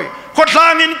thoi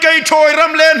khotlang in kai thoi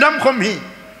ramle nam khomhi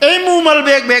ei mu mal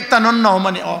bek tanon no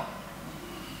mani o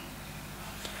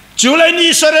chulai ni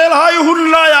Israel hai hun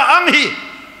la ya anghi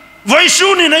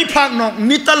vaisu ni nei phak nok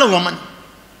ni talo man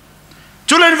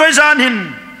chulai vaisan hin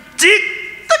chik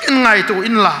takin ngai tu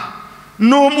in la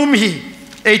no mum hi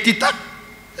ei ti tak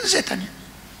zetani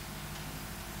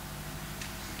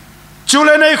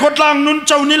chulai nei khotlang nun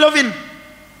chau ni lovin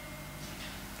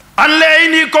an le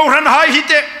ni ko ran hai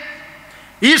hite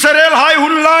Israel hai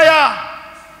hun la ya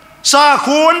sa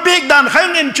khun big dan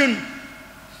khang in chun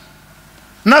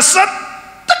nasat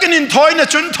takin in thoi na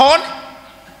chun thon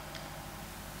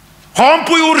khom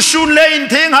pui ur sun le in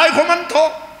theng hai khoman tho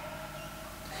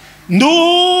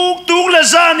nuk tuk la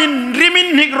zan in rimin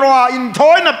hik roa in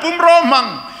thoi na pum ro mang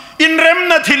in rem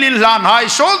na thilin lan hai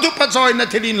sol du pa choi na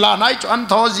thilin lan hai chu an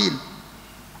tho zin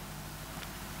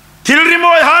thil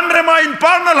rimoi han rema in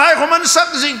pang na lai khoman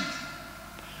sak zing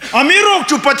amirok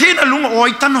chu pathin alung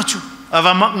oi tan chu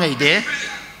awa mak ngai de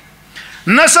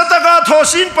nasataka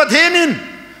thosin pathenin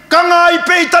kangai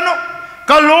pe tano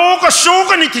kalo ka so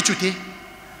ka ni ti chuti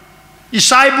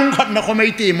isai bung khat na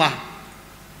khomei ti ma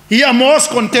hi a most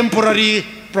contemporary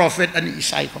prophet ani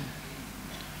isai kom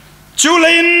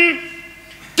chulain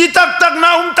ti tak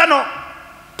na tano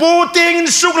puting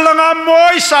suklanga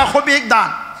moi sa khobek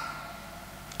dan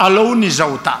alo ni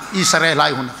zauta Israel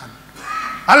ai hunakan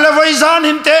alla vaizan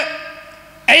hinte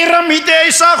airam hite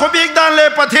isa khobek dan le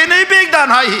pathe nei bek dan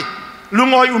hai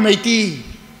lungoi umeiti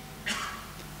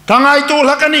kangai tu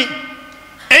lakani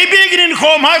ei beginin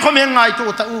khom hai khom ngai tu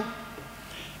ta u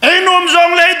ไอ้นุ่มจง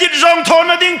เลยดิดจงท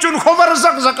นดิ้งจุนขวาร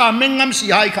ซักซักเมงงำสี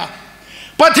หายค่ะ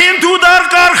ปะเทียนทูดาร์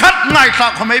การขัดง่ายสั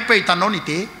กเขาไม่ไปตันนนิเ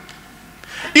ต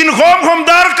อินขอม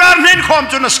ดาร์การเน้นขอม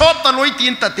จุนสอบตะลุยตี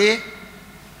นตะเต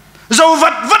จะวั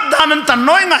ดดานันตัน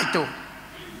น้อยง่ายตัว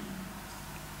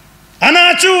อันนั้น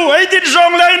จูไอ้ดิดจง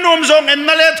เลยนุ่มจงเอ็น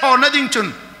นั่นเลยทนดิ้งจุน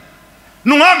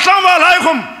นุ่งอักษรว่าไรค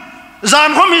มจาน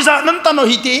คมอิจานันตันโอ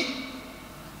หิตี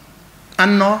อั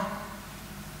นโน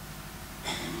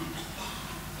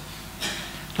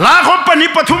ลาคมปนิ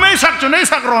ปทุไม่สักจุนไอ้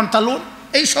สักรอนตะลุน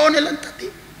ไอ้โซนลันตัด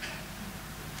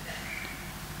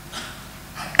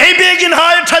ไอ้เบกินหา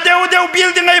ยทัดเดียวบิล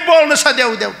ดิ้งไอ้บอลนะทัดเดีย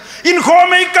วอินโค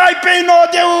ไม่ไกลไปโน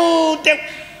เดียว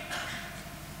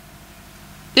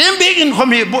เอ็มเบกินโค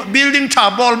มีบิลดิ้งชา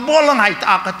บอลลังไห้ต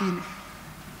ากติน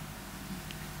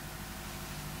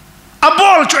อะบอ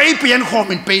ลช่วยเปลี่ยนโค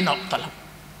มินไปนอกตะลุ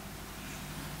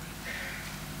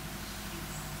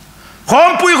โค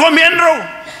มปุยโคมีนเร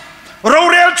า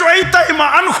เรียลช่วยไต่มา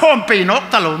อันโคมไปนอก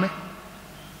ตะลุไหม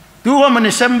ดูว่ามัน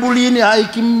เซมบุลีนี่ไอ้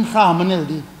กิมข้ามันเนี่ย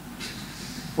ดี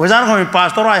วันนั้นเขาเป็นพา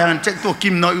สตอร์อะไรหันเช็คตัวกิ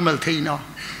มน้อยมาทีเนาะ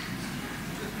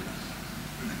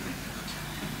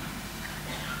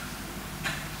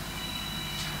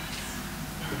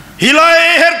ฮิลาย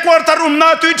เฮดควอเตอร์น่า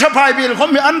ตุยชพายบิลเขา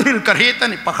มีอันฮิลกระเหตุ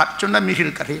นี่ประคัดจนนั้นมีฮิ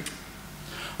ลกระเหตุ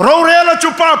เราเรียลจุ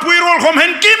ป้าปุยโรลเขาเห็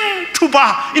นกิมจุป้า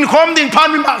อินคอมดิ่งผ่าน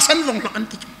มีมาเส้นลงหลัง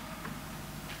ติจ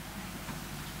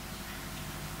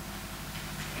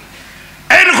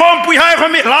เอ็นคอมปุยให้เขา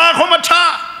มีลาเขามาช้า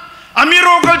อามีโร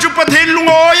กัลจุประเทศลุง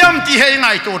โอยมที่ให้ง่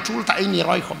ายตัวจูลแต่ไอ้นี่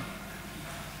ร้อยคม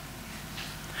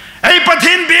ไอ้ประเท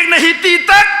ศเบกนะฮิตี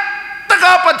ตักตะก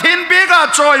าประเทศเบกา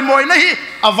จอยมวยนะฮิ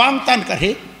อวังตันกระเห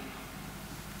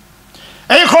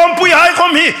ไอ้คอมปุยให้ค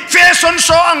มฮิเฟสันโซ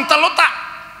อังตลตะ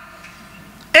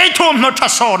ไอ้ทุ่มนทั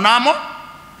ศโซนามอ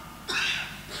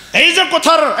ไอ้จะกท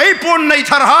ารไอ้ปุ่นใน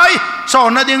ทารหายโซ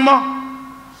นดิ่งมอ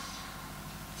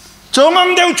จงอัง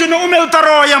เดียวจุนอุเมลตาร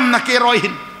อยมนักเกรอยหิ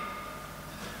น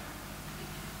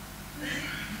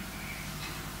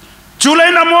จุลัย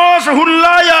นามอสหุนล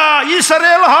ายาอิสราเ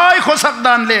อลหายขสักด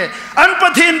านเลอันปร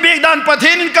ะเทศเบกดานประเท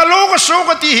ศนินกะโลกโซก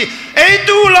ตีไอ้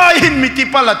ดูลายหินมิติ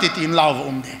ปลาติตินลาว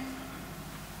เด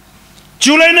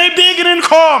จุลัยในเบกนิน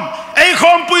คอมไอ้ค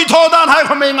อมปุยทอดานหายเข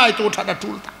าไม่ง่ายตัวทัดจุ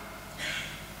ลตา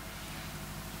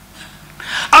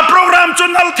อะโปรแกรมจุ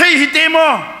นอัลเทฮิเตมอ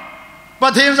ปร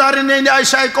ะเทศจารินเนี่ยไอ้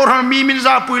ชายก็ทำมีมินซ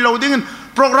าปุยเหล่าดิ้ง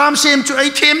โปรแกรมเซมจุไอ้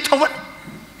เทมทวัน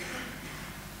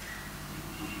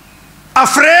อะ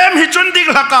เฟรมฮิจุนดิก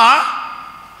ลักา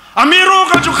อามีโร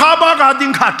กัจุขาบากาดิ้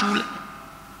งขาด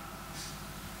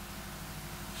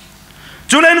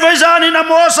จุเลนไวจานินา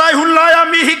มอสายหุนลายา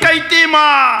มีฮิไกตีมา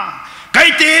ไก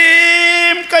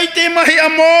ตีมาฮิอา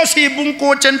มอสฮิบุงโก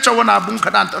เจนจวนาบุงข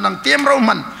ดานตอนังเตียมเรา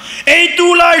มันไอ้ตู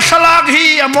ลายสลากฮิ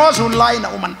อามอสหุนลายนะ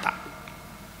อุมันตา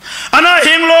อันนั้นเฮ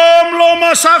งลมม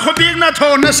าสักขบิกนาโท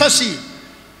นสัสี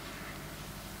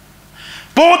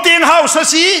โปเตียงเฮาสั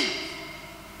สี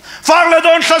ฟังละโด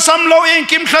นขสมโลเอง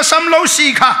กิมขสมโลสี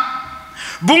ค่ะ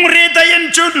บุงเรตยัน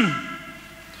จุน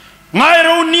ไงเร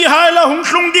านี่หายละหง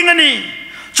สุงดิ่งนี่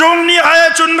จงนี่หาย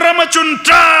จุนรำจุนจ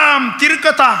ามติรก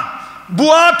ตาบั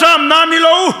วจามนานิโล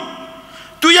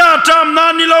ตุยาจามนา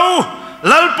นิโล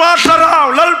ลัลปาสราว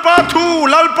ลัลปาทู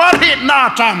ลัลปาเหตุนา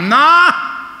จามนา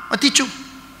อธิจุ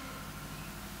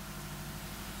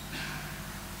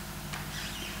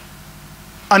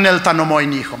อันเอลตานโมย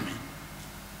นี่ขมิ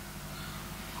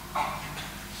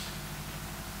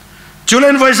จุเล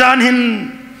นไวจานหิน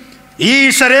อิ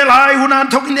สราเอลหายหุนัน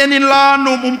ทกินเอนินลา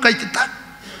นุมุมไกติตัน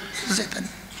เซตัน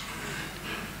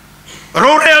โร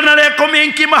เรลนั่นเองคมิง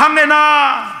กิมหังเงนา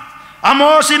อโม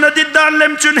สินดิดดานเล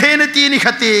มจุนเฮนตีนิข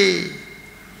ตี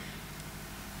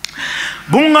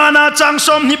บุงานาจังส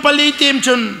มนิปลีติม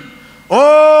จุนโอ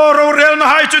โรเรลน่า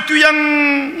ให้จุดยัง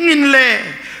งินเล่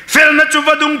เฟลนัจุ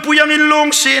วัดุงปุยังอินลง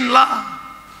เซนละ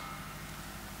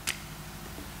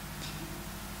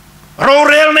โร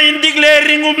เรลในอินดิกเล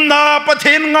ริงนาประเท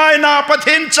ศง่ายนาประเท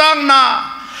ศจ้างนา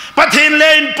ประเทศเล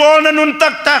นโปลนุน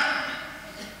ตัก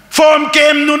ฟอร์มเก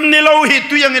มนุนนิโลหิต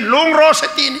ตุยังอินลงรอส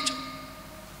ตีนิ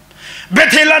เบ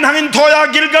เทลันหังอินทอยา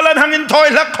กิลกาลันหังอินทอย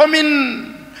ลักคอมิน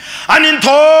อันอินท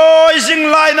อยสิง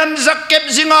ไลนันจักเก็บ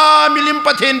สิงามิลิมป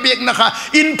ระเทศเบกนะคะ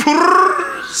อินพุร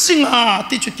สิงา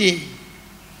ติจุตี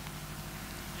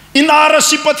อินอาร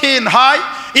สิประเทศหาย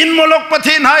อินมลกประเท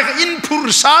ศหายอินพุร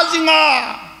ซาสิงา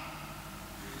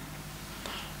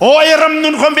โอ้ยรำนุ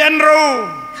นคอมเบนโร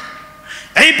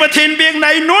ไอประเทศเบียงไหน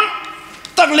นุน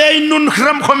ตักเลยนุนคร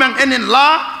ำคอมยังเอ็นลา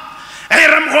ไอ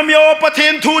รำคอมโยประเท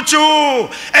ศทูจู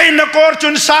ไอนกอร์จุ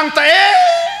นสังตาเ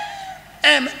อ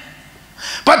ม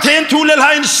ประเทศทูเลล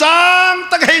ายสัง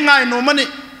ตักให้ง่ายโนมันนี่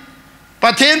ป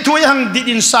ระเทศทุยหังดิ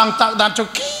นสางตักดานจุ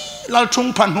กี้เราชง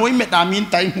พันห้อยเมตามิน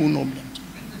ไตหูนม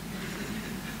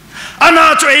อาณา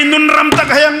จุยนุนรำตัก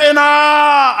แหงเอนา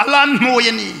อลันโมย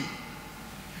นี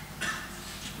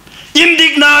อินดิ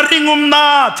กนาริงุมนา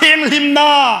เทงลิมน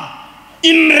า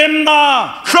อินเรมนา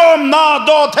โคมนาโด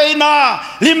เทนา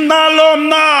ลิมนาลม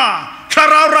นาคา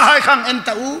ราวรายขังเอ็นต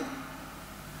าอู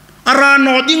อาราน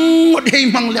อดิ้งหมดให้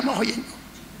มังเลมาหอย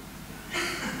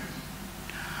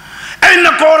ไอ้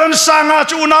นักโรันสังอา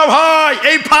จูนาวไฮไ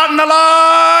อ้พักนาลา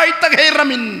ยตักเฮรา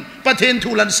มินประเทศทุ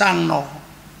ลันสังนอ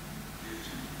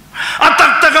อัตั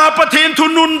กตะกาประเทศทุ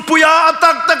นุนปุยาอั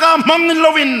ตักตะกามังล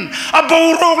วินอับ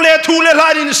โรกเลทูเลลา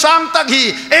ดินสังตักฮี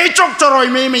ไอ้จกจรอย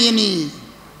ไม่นี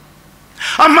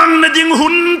อามังนดิ่ง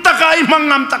หุ่นตะกายมัง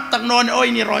งำตักตักนอนโอ้ย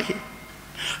นี่รอย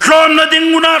ครอนนดิ่ง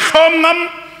หุนาครอมง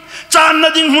ำจานน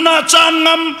ดิ่งหุนาจานง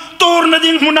ำตูรน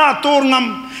ดิ่งหุนาตูรง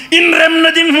ำอินเรมน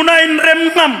ดิ่งหุนาอินเรม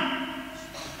ง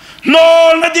ำนอ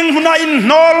ลนดิ่งหุนาอิน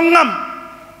นอลง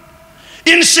ำ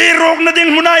อินซีโรกนดิ่ง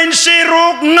หุนาอินซีโร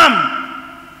กง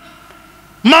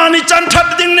ำมานิจันทัด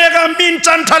ดิ่งเนกามิน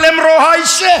จันทะเลมโรหาย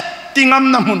เสติง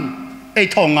ำนำหุนไอ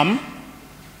ทองงำ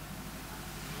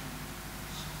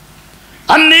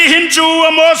อันนี้หินจูอ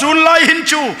โมสุนไลหิน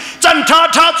จูจันทา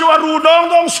ทาจูอรูดอง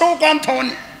ดองโซกันทอน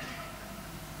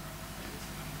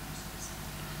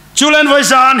จูเลนไว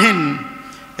ซานหิน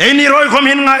ไอ้นี่รอยคม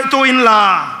หินไงตัวอินลา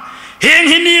เฮง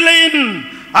หินนี่เลน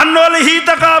อันนอลฮีต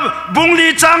ะกับบุงลี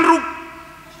จางรุก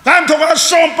การทว่า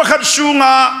ส่งประคัดสูง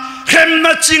าเข็ม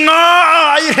นัจิงา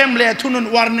ไอเข็มเลทุนน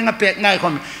วาร์นิงเป็กไงค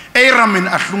มไอรามิน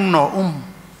อัลลุงโน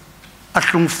อัล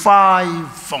ลุงไฟ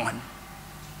ฟง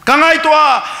กังไงตัว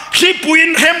ฮิปุย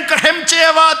นเฮมกับเฮมเจ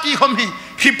วาตีคม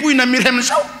ฮิปุยนมีเฮมเ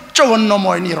จ้าจวนนม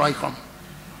อยนี่รอยคม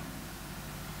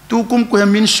ตูกุมกุย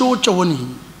มินโซจวนนี่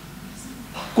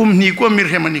กุมนี่กุมมี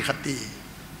เฮมนี่ขัดตี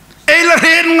เอลเฮ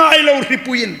นไงเราฮิ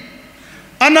ปุยน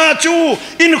อาณาจู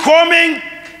อินคอมเอง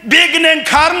เบกเนง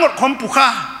คาร์งดคมปุขา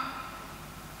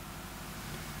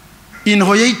อินห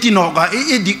อยตีนอกะเอ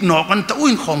ดิกนอกกันตะอุ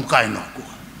นคอมไกนอกกู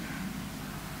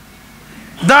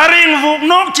ดาริงวุก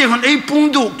นอกเจ้าคนไอ้ปุ่ง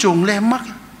ดุจงเล่มัก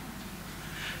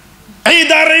ไอ้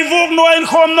ดาริงวุกนอย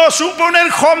คอมนอสุปน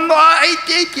คอมนอไอ้เ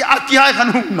จ๊ที่อธิายกัน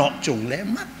หุกนอกจงเล่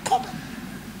มัก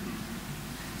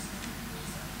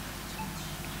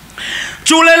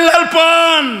จูเลลล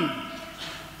ปัน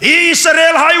อิสราเอ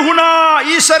ลไฮหุนา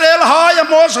อิสราเอลไฮ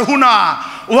มอสหุนา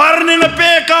วาร์นิงเป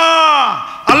กา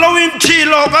อลวินที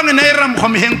โลกันในรำค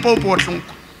มเฮงโปปวดลง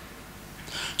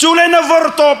จูเลนวอ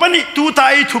ร์โตปนิตูตา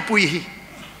อิทุปุย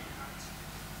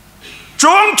จ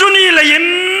งจุนีเลยยิน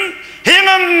เฮ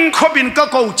งังขบินก็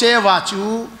เกาเจวาจู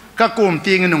ก็กุม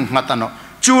ตีงนุงมาตัน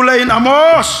จูเลยนอม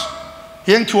อสเฮ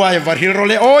งถวายวาริโร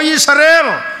เลโออิสราเอล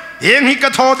เฮงฮิก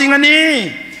ทอดิงันนี้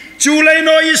จูเลยโน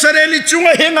อิสราเอลจุง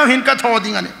เฮงังฮิกทอดิ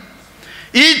งันนี้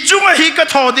อีจุงฮิก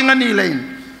ทอดิงันนี้เลย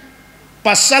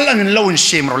ปัสสลังเลวนเช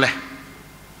มโรเล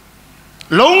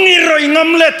ลงอีรอยง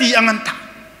ำเลตีอังันตา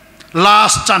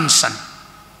last chance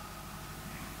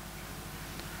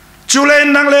จูเลน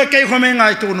นังเลเกยขมายง่า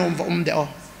ยตัวนุ่มเดียว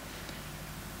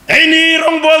ไอ้นี่ร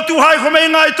องบอลตัวหายขมาย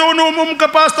ง่ายตัวนุ่มกับ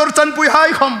พาสตอร์จันปุยหาย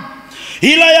ขม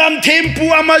ฮิลายันเทมปู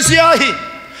อามาเซียฮิ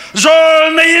โซล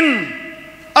นิน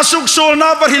อสุกโซลนา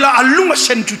บฮิลาอัลลุงเซ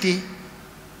นจุตี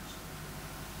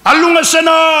อัลลุงเซน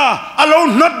าอัลลุง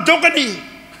นัดดกันดี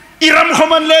อิรามข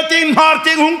มันเลติงมาร์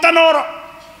ติงหุงตานอร์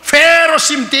เฟโร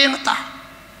ซิมติงตา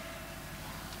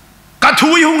กั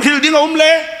ทุยหุงฮิลดิงเล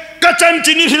กัจัน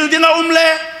จินิฮิลดิงเล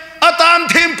อาตาม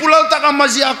เทมปุลตะกามา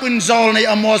เซียกุนโซลใน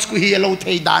อมอสกุฮิเอโลเท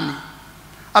ดานี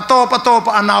อตอป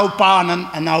อานาวปานัน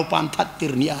อานาวปานทัดติ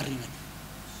รนีอาริง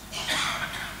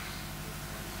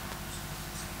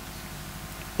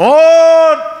โอ้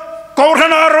กอร์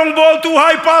นารองบอลตูไฮ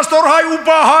พาสตอร์ไฮอุป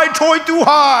าไฮทอยตูไฮ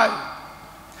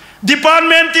ดิพาร์ต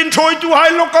เมนต์ตินทอยตูไฮ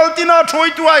โลคอลตินาทอย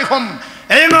ตูไฮคม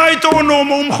เองไอโตโน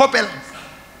มุมขบเอล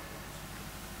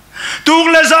ตู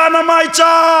เลซานาไมจ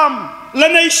ามและ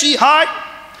ในสีไฮ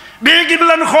เบกิน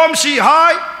ลันคอมสีไฮ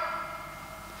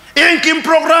เองกิมโป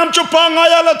รแกรมจุปังไง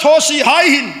ละทอสีไฮ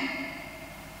หิน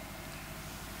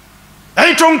ไอ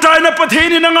ตรงใจในประเทศ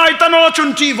นี้นังไงตโนจุน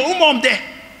จีวอุโมมเด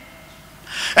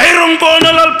ไอรงบอล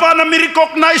ลัลปานามิริกอ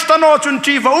กไนสตโนจุน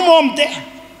จีวอุโมมเด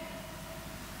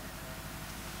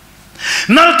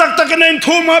นัลตักเนน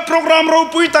ทูมาโปรแกรมรู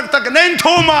ปุยตักเนน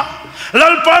ทูมาลั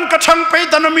ลปานกระชังไป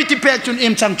ตานมิติเปจุนเอ็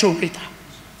มจังจูริตา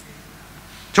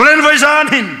จุเลนไวซาน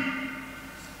หิน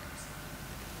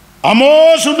อโม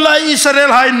สุลาอิสราเอ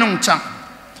ลไฮนุงจัง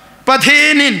ประเทศ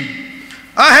นิน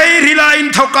อาเฮริลาอิน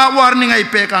ทกาวาร์นิงไอ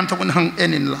เปกันทุกนังเอ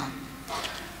นินลา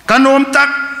กันอมตัก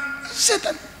เส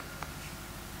ตัน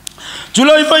จุ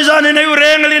ลอยไฟซานินไอเร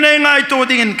งลินไอง่ายตัว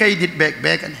ดิ่งไกดิดเบ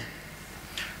กกัน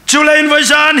chulain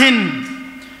vaisan hin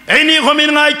ini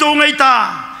khomin ngai tu ngai ta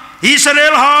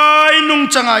Israel hai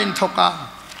nung changai thoka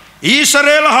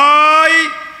Israel hai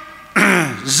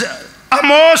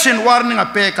amosin warning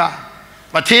apeka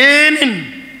pathenin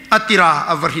atira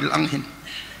averhil anghin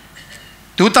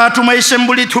tuta tumai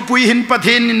sembuli thupui hin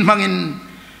pathenin mangin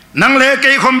nang le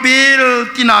kei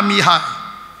khombil tinami ha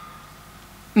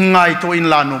ngai to in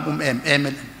lanum em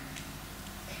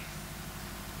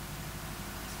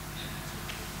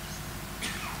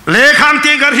le khang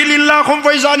ti gar hilin la khom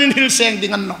vai zanin hil seng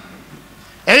dingan no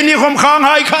eni khom khang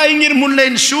hai khai ngir mun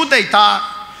len su dei ta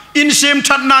in sim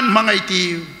that nan mangai ti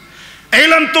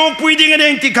elan to pui ding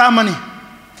eng ti kamani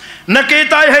na ke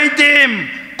tai hai tim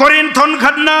korinthon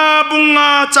khatna bunga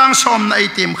chang som na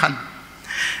itim khan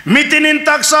mitinin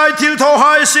taksai thil tho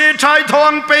hai se thai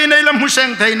thong pe nei lam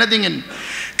huseng thei na dingin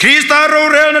Krista ro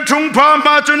rel na thung pha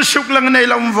ma chun suklang nei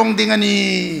lam vong dingani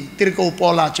tirko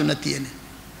pola chun na tiani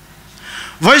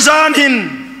Vaisan hin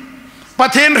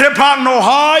pathen rephang no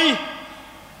hai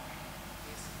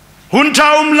hun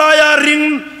chaum laya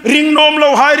ring nom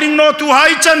lo hai ring no tu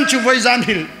hai chan chu vaisan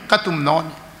hil katum non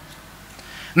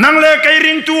nang le kai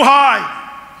ring tu hai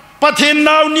pathen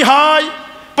nau ni hai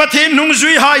pathen nung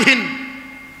zui hai hin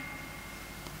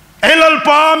elal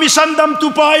pa mi sandam tu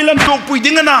pa ilan tok pui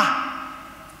dingana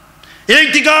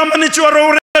ek tiga mani chu ro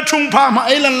re thung pha ma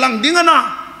elan lang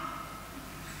dingana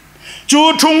chu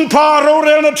thung pha ro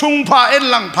rel na thung pha en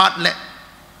lang phat le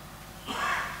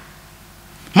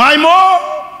mai mo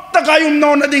takayum no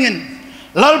na dingin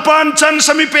lalpan chan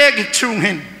sami pek chung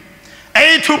hin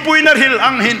ei thu pui na hil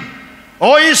ang hin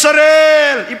o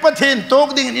Israel ipathin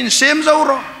tok dingin in sem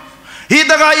zauro hi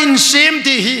daga in sem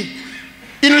ti hi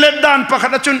in ledan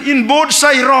pakhat chun in bod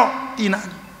sai ro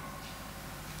tinan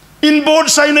in bod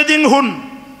sai na ding hun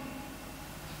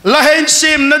lahen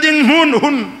sem na ding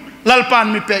hun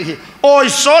lalpan mi pe hi oi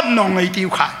sot no ngai tiu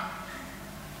khai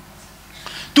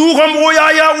tu khom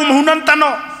oya hunan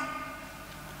tano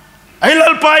ai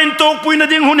lalpain tok pui na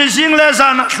ding hun jing le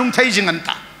zana sung thei jing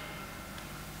anta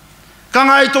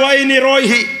kangai to ai ni roi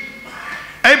hi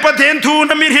ai pathen thu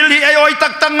na mir hil hi ai oi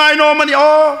tak tang ngai no mani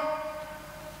o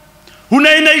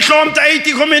hunai nei som ta ai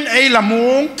ti khomin ai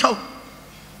lamung tho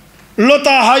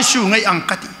lota hai su ngai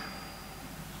angkati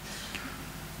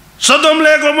Sodom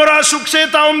le Gomora sukse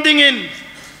taum dingin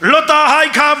lota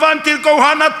hai khavan til ko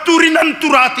hana turinan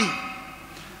turati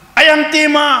ayang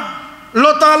tema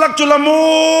lota lak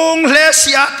chulamung le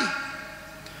siati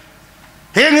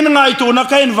hengin ngai tu na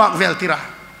kain wak vel tira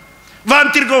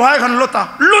van tir ko hai khan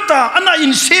lota ana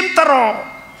in sim taro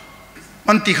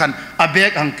manti khan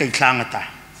abek ang kai thlangata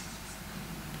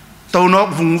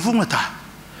tonok vung ata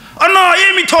ana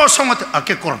emi tho songat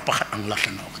ake kor pakhat ang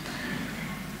latano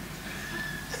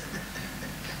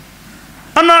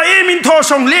ana emin tho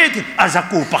song le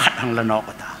azaku pakhat ang lano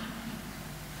kata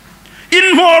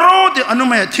in moro de anu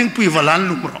mai thing pui walan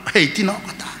lumro hei tino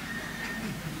kata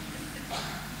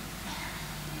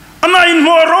ana in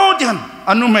moro de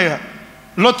anu mai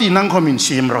loti nang khomin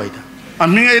sim roida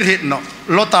ami ngai ret no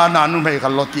lota na anu mai ka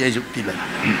loti ajuk tila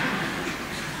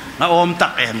na om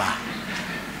tak ema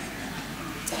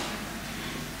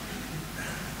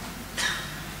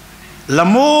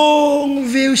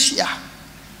lamong veusia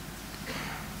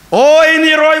oi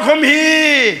ni roi khom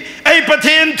hi ai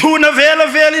pathen thu na vela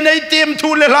nei tem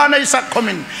thu le la nei sak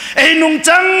khomin ai nung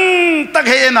chang tak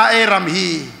he na ai ram hi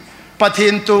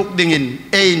pathen tok dingin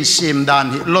ein sim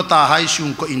dan hi lota hai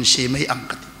sung ko in sim ai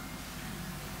angkat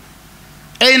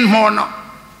ein mono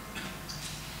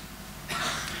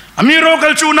amiro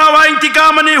kal chuna wa ing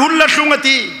tika mani hulla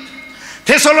sungati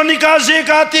Thessalonica je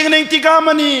ka ting ning tika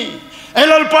mani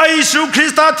elal pai su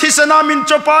Krista thisana min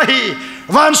chopahi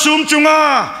van sum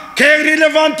chunga kegri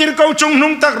levantir kau chung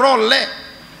nung tak rol le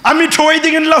ami thoi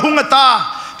dingin lahungata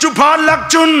chupa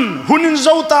lakchun hunin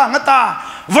zauta ngata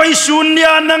vai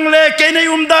sunya nang le kenei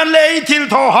umdan le thil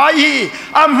tho hai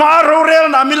amaro rel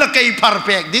na mila kei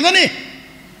perfect dingani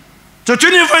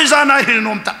chuni vai zana hil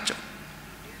nom tak chu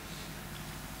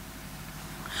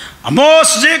amos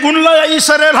je gunla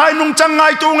Israel hai nung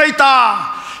changai tu ngai ta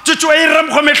chu ai ram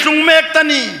khomet lung mek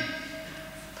tani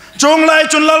chong lai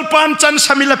chun lalpan chan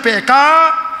samila pe ka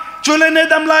chulene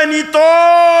dam lai ni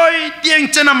toy tieng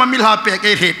chena mamil ha pe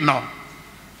ke het no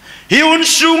hi un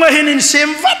sunga hin in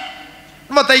semvat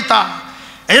wataita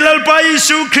elal pai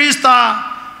su Krista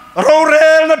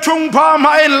rorel na thung pha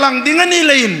ma en lang ding ani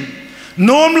lein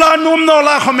nom no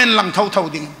la khomen lang thau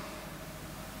ding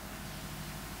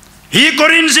hi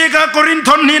korin ka korin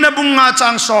thon ni na bunga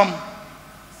chang som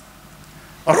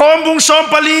rom bung som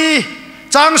pali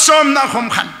chang som na khom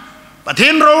khan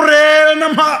pathin rorel na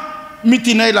ma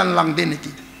mitinai lan lang den ti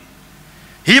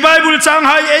hi Bible chang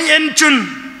hai ai en chun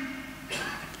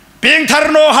peng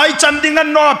thar no hai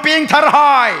chandingan no peng thar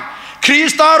hai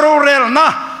Krista ro rel na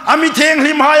ami theng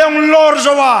lim hayong lor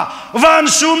zawa van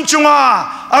sum chunga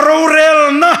aro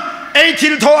rel na ei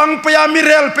thil tho ang pya mi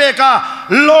rel pe ka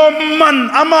lom man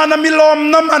amana mi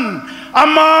lom naman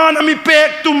amana mi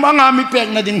pek tum anga mi pek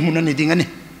na ding hunan ni ding ani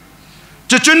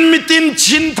chun mitin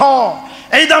chin tho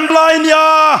ei dam lai nia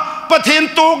pathen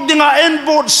tok dinga en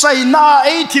bot sai na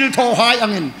ei thil tho hai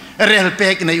angin rel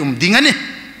pek nei ding ani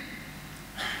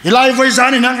ilai voi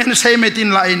zani nang en sei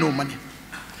metin la enu mani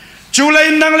chulai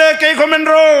nang le ke komen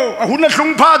ro hun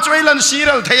thlung pha choi lan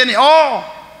siral thei ani o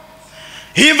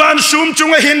hi van sum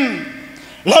chunga hin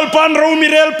lalpan ro mi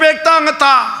rel pek ta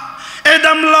ngata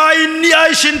edam lai ni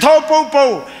ai sin tho po po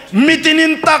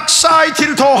mitinin tak sai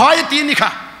thil tho hai ti ni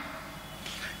kha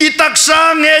itaksa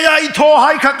nge ya I tho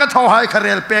hai kha ka tho hai kha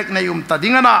rel pek nei ta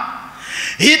dingana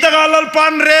hi daga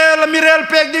lalpan rel mi rel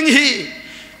pek ding hi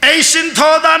ei sin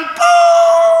tho dan po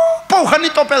po khani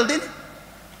to pel din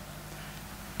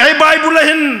ei Bible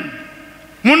hin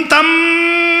mun tam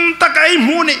tak ai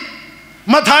muni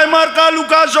Mathai Marka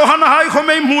Luka Johanna hai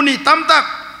khomei muni tam tak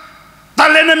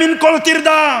talena min kol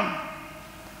tirdam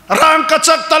rang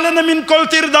kachak talena min kol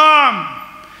tirdam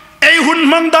ei hun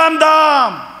mangdan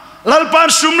dam lalpan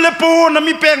sumle po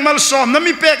nami pek malsom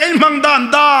nami pek ei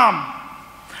mangdan dam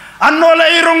annola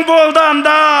ei rong bol dam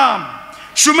dam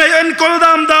sumei en kol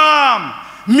dam dam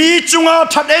mi chunga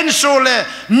that en sole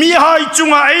mi hai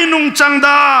chunga ei nung chang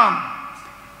dam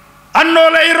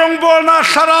annole ei rong bol na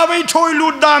sarawei thoi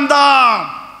lut dam dam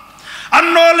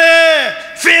annole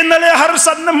fenale har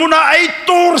sat na muna ei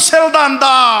tur sel dam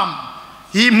dam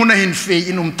hi muna hin fe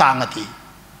in tangati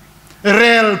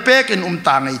rel pek in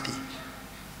tangai ti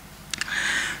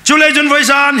chule jun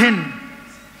voisan hin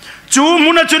chu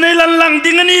muna chunei lan lang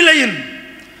dingani lein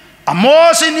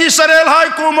amos in Israel hai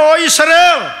ko mo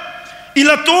Israel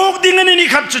ila tok dingani ni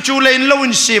khat chu lein lo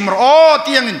in simro o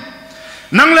tiangin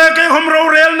nang le ke hom ro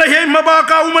rel na he maba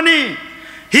ka umani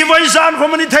hi voisan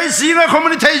khomani thai singa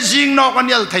khomani thai jing no kan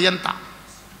yal thayan ta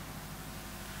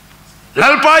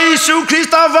lalpai su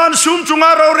Krista van sum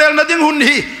chunga ro rel na ding hun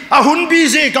hi a hun bi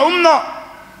je ka no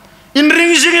in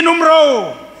ring jing in ro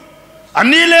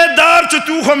anile dar chu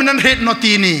tu khominan het no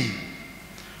ti ni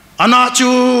ana chu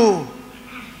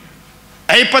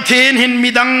ai pathen hin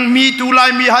midang mi tu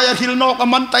lai mi haya hil no ka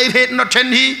man tai het no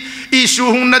then hi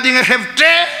isu hung na ding have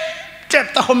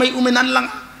trep ta khomei umenan lang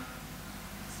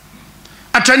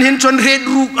athan hin chon red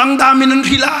ruk ang daminan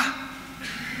hila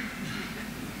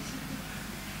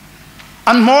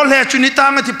an mol he chunita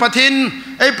ngati pathen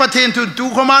ai pathen tu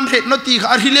khoman het no ti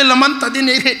ar hile laman ta din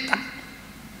ei het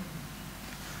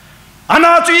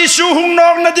ana chu isu hung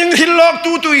nok na ding hilok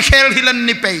tu khel hilan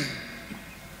ni pe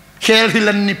khel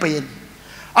hilan ni pe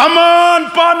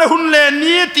aman pa na hun le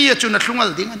ni ti chuna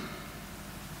thlungal dingan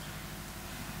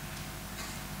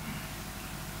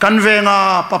kan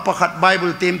venga papakhat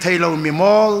Bible team thailo mi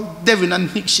mol devin an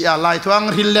hiksia lai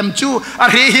thuang rilem chu a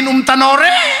re hin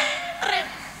tanore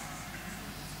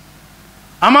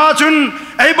ama chun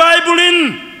ei Bible in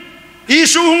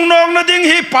isu hung nok na ding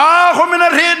hi pa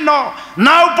khomena red no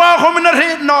naw pa khomena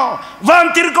red no wang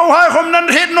tir ko ha khomena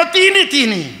red no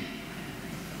tini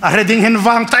a reding hen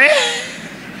wang ta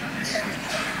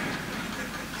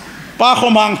pa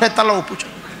khomang he talo pu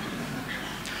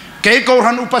ke ko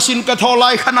han upasin ka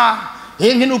tholai khana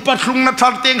hengin upat thlung na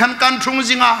thar teng han kan thung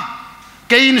jinga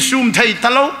ke in sum thei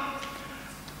talo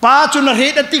pa chun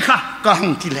he da ti kha ka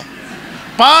hang ti le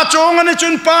pa chong an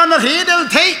chun pa na he del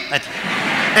thei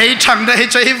ei thang da he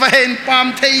chei va hen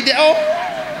pam thei de o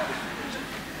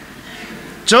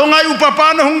chong ai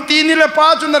upapa na hung ti ni le pa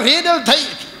chun he del thei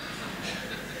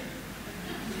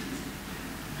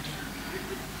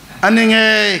aninge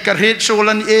ka het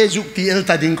solan e juk ti el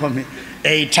ta ding khomi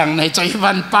ei thang nei choi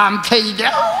van pam thei de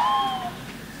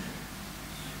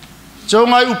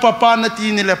chongai upapa na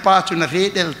ti ni le pa chu na re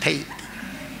del thei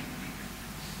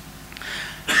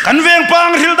kan veng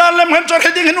pang hil dan lem han chor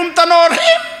heding hinum tanor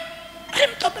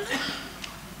him to bele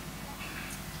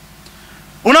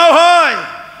unaw hoy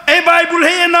ei Bible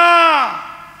he na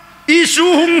isu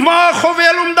hung ma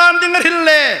khovelum dan ding hil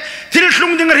le thil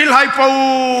hlung ding hil hai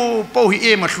po hi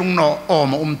e ma hlung no o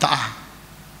ma ta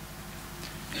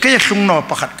kaya hlung no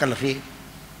pakhat kal ri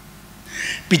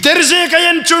Peter je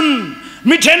kayan chun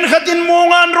mi then khatin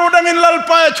mungan rodang in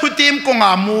lalpa thutim ko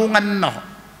nga mungan no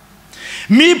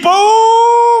mi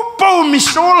po mi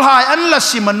sol hai an la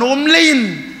simanom lein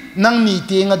nang ni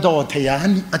tinga do thaya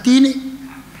ni atini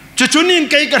chuchunin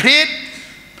kai ka het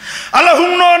ala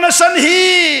hung no na san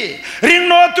hi ring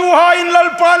no tu ha in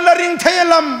lalpa la ring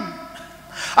thelam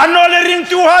anole ring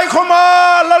tu hai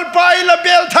khoma lalpai la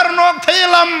bel tharnok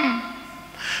theilam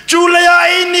chulaya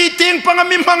ini ting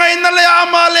pangami mangai na le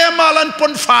amale malan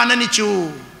pon fana ni chu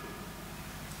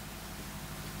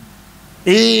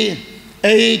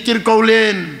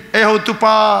tirkolen ho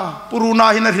tupa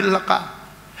puruna hina hilaka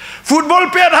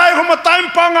football pet hai khoma time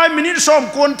pangai minute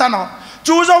som kon tano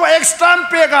chu zo extra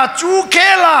pe ga chu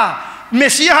khela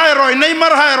Messi hai roi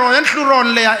Neymar hai roi an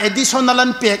khluron le additional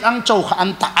an pek ang chau kha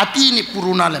anta ati ni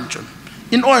puruna lem chun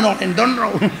in oi no en don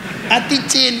ro ati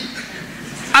chin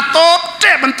atop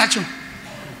tre ban ta chun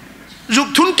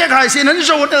juk thun ke gai sin an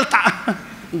zo del ta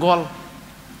gol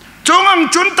chungang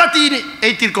chun tati ni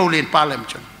tir ko len palem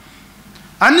chun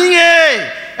ani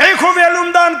nge kho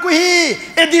velum dan ku hi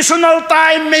additional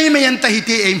time me en ta hi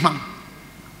te e mang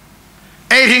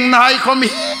ring nai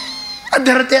khomi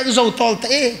adher te zo tol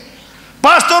te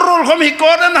pastor rol khomi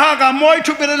kodan ha ga moi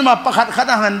thu beren ma pakhat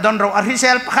khadangan don ro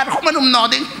arisel pakhat khomanum no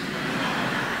ding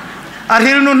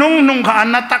arhil nu nung kha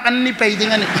anatak an ni pe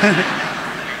ding ani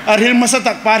arhil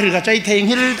masatak paril ga chai theng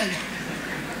hil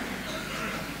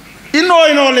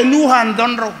inoi no le nu han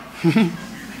don ro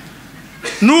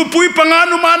nu pui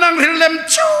panganu manang hilem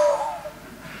chu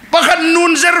pakhat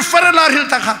nun zer farala hil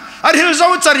takha arhil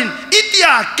zo charin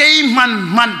itia keiman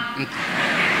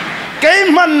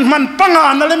man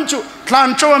panga nalem chu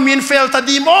tlan cho min fel ta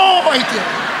di mo itia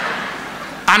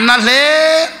anale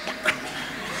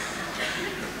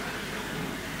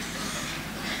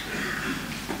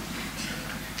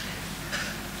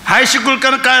high school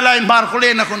kan kai lain bar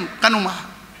khole na kun kanuma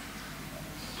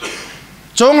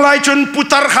chong lai chun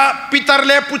putar kha pitar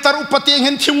le putar upati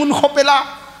hen thingun khopela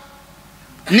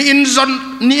ni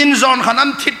in zon khan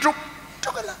an thitruk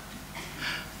chokela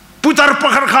putar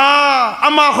pakhar kha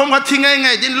ama khom kha thingai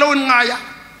ngai din lon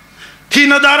ngaya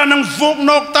thina dara nang vok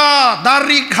nok ta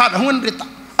dari khat hungun rita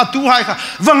atu hai kha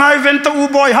wangai venta u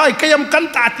boy hai kayam kan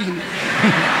ta ti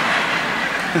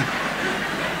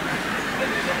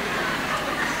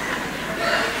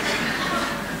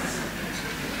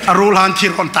arul han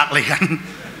thir kontak le kan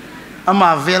ama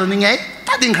vel ni ngai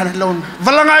ta ding khan lon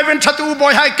walangai ven chatu u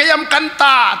boy hai kayam kan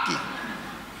ta ti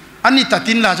ani ta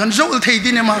tin la jan zol thei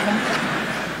din ma khom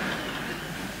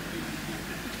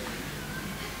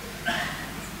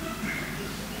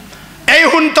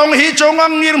hun tong hi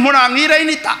chongang ngir muna ngirai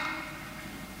ni ta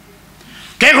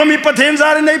ke khomi pathen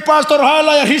zari nei pastor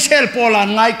hala ya hisel pola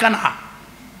ngai kana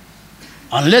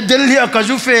an le delhi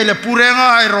akazu fele purenga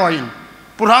hai roin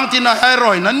purang tina hai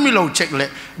roin nan milo check le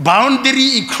boundary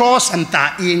I cross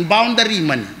anta ing boundary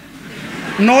man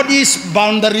north east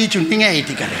boundary chu ngai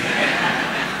ti kare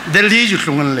delhi ju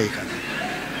thungan le kan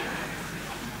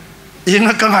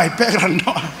inga ka ngai pe ran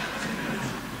no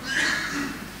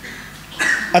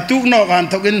atuk no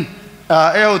kan thokin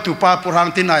tu pa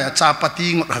purang tinaya cha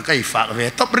pati ngot kai fa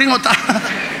ve top ringota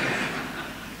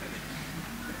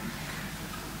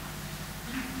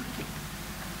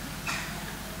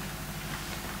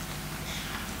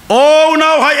oh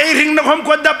now hai ring na khom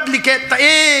ko duplicate ta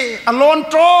alone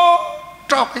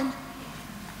tro him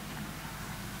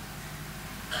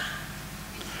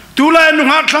tu lai nu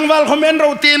ngak thlangwal khomen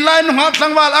ro tin lai nu ngak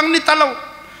thlangwal ang ni talo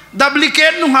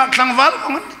duplicate nu ngak thlangwal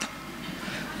khong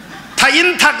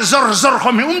thain thak zor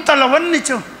khomi talawan ni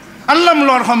chu anlam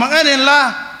lor khom enen la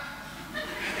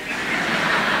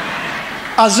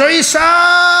azoi sa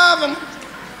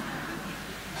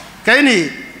cái ni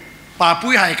pa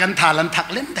pui hai kan thalan thak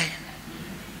lem dai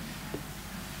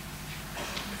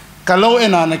kalau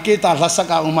ena na kita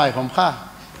lasaka umai khom kha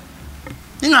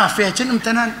ninga fe chen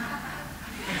tanan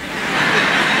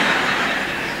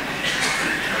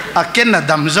aken na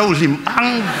dam zo lim ang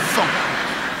phong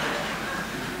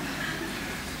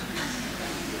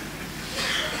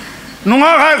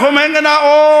nunga hai khomen na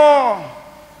o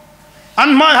an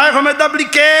mai hai khomen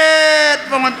duplicate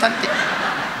paman tanti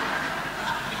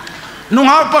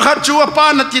nunga pakhat chu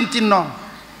apa na tin no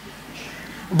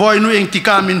boy nu eng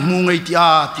tikamin mu ngai ti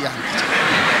a ti an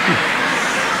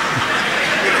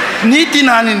ni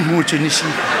tinanin mu chu ni si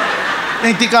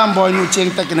eng tikam boy nu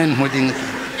cheng takinen mu ding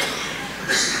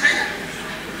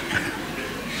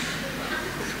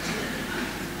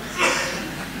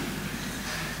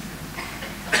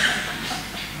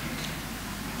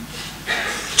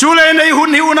chule nei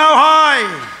hun hiu nau hai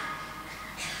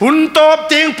hun top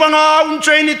ting panga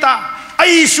choi ni ta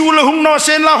ai su la hung no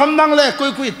sen la hom nang le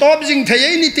kui top jing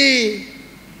thei ni ti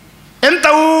en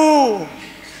tau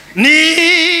ni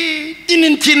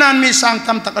tinin thinan mi sang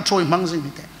tam tak a thoi mang jing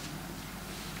te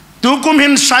tu kum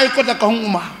hin sai ko ta kong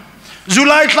uma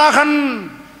julai tla khan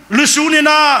lusuni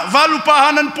na valupa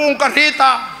hanan pong ka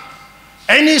reta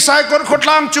นี่สายกดขด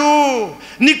ล่างจู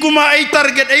นี่กูมาไอ้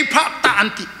target ไอ้พักตาอัน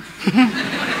ติ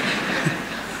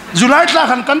จุไลท์ลา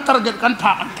ขันกัน target กัน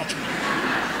พักอันตัด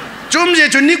จุ่มเจ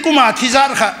จุนี่กูมาที่จา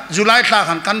ร์ค่ะจุไลท์ลา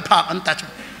ขันกันพักอันตัด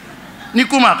นี่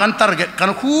กูมากัน target กั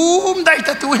นคุ้มได้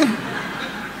ตัดตัวเอง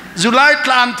จุไลท์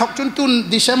ลาอันทกจุนตุน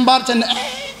Desember จัน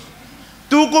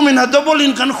ตูกูมินาดับเบิลิ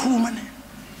นกันคุ้มมัน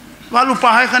ว่าลูกป้า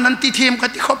ให้กันนั่นตีเทียมกัน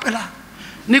ที่เขาไปละ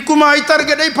นี่กูมาไอ้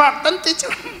target ไอ้พักตันติ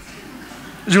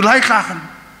จุไลท์ลาขัน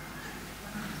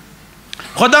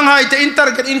ขดังให้แต่อิน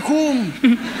target อินคุ้ม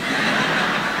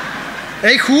ไ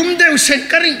อ้คุ้มเดี๋ยวเซ็น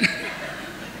กันริง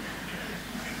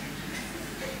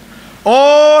โอ้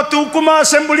ตูกุมา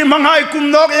เซมบุลิมังไฮคุม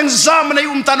นกเองซามใน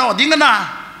ตันอดิ้งนะ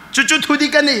จุดทุดิ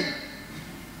กันนี่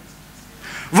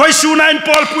ไว้สูนัยพ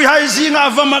อลปุยไฮซิงอา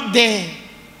วมักเด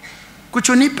กุช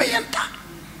นี่เปียนตา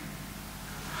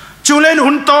จูเลน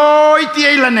หุ่นโตอีที่ไ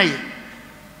อ้ละนี่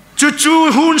จู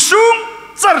หุ่นสูง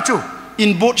ซาร์จูอิ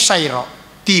นโบสไซร์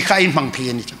ตีข้าอินมังเพีย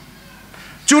นี่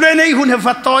จูเลนไอ้หุ่นเฮ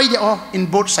ฟัตโตอีเดียวอิน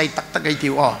โบสไซตักไอ้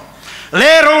ที่เล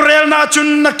โรเรลนาจุน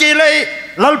นักเกลัย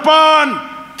ลัลปาน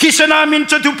คิสนามิน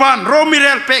จตุพันโรมิเร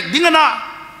ลเป็กดิ้งนะ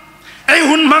ไอ้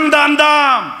หุ่นมังดานดา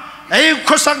มไอ้ข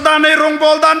สักดานไอ้รงบอ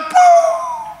ลดาน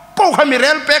ปูขมิเร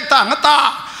ลเป็กต่างตา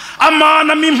อามา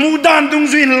นามิมูดานดุง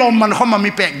จุนลมมันเขามา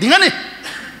มีเป็กดิ้งนี่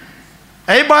ไ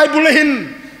อ้ไบเบิลหิน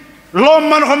ลม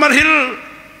มันเขามาฮิล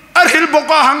อาฮิลบ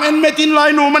กหังเอ็นเมตินไล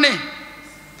นูมันนี่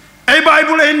ไอ้ไบเ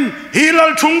บิลหินฮิล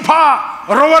ลชุงพา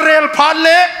โรเรลพาเล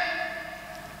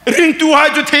ริงตูไฮ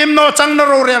จุเทมโนจังน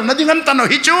โรเรลนั่นดิ้งตันโน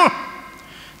ฮิจู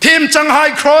ทีมจังไฮ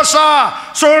ครอสา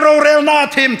โซโรเรลนา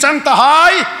ทีมจังตาไฮ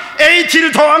เอทิล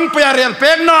ทองเปียเรลเ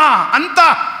ป็กนาอันตา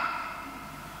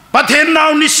ประเทศนา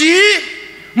วนิสี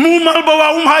มูมัลบวา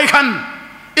ไฮคัน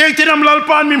เอกที่นำลัลป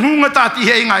านมีหูงตาที่เฮ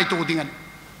งไงตัวดิ้ง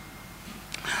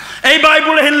ไอ้ไบเ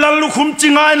บิลเห็นลัลลุคุมจิ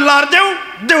งไงลาเดี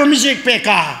ยวมิเจกเปก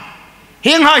าเฮ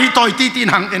งไฮฮิตอยตีติน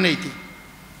หังเอเนตี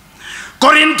กอ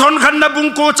รินทอนขันนบุง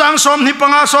โกจังสอมนิปั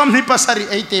งอาสอมนิปัสสารี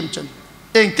ไอเต็มจน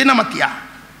เองที่นำมาตียา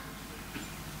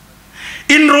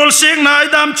อินโรลเสียงนาย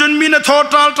ดามจนมีนาทอ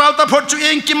ตรัลตะพดจูเอ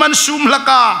งกิมันซุมละ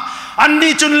กาอัน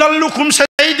นี้จนลัลลุคุมเส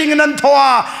ยดิ่งนันทว่า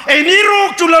ไอ้นี่รูก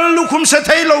จุลัลลุคุมเส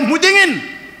ยลงมุดิ่ง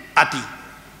อติ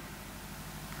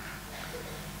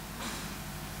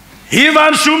ฮิวั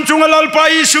นซุมจุงลัลปา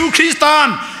ยิสุคริสตาน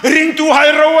ริงตูไฮ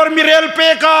โรวร์มิเรลเป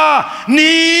กา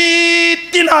นี่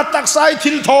ตินาตักไซทิ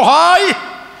ลทอไฮ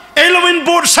เอลวิน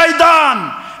บูดไซดาน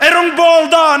เอรงบอล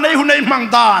ดานไอหุนไอมัง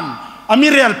ดานอามิ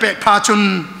เรลเปกพาจุน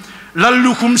ลัล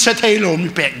ลุคุมเสยโลมี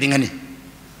เปกดิ่งนี่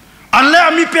อันแล้ว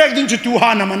มีเปกดิ่งจุดตูฮ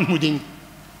านามันมุดิ่ง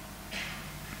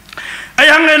ไอ้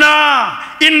ยังไงนะ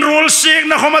อินโรลเสียง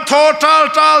นะเขามาทอทัล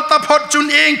ตะพดจุน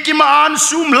เองกิมาอัน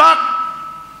ซุมลัก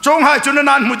จงให้จุน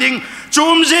นันมุดิ่งจู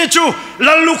มเจจู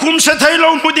ลัลลุคุมเสยโล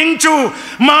มุดิ่งจู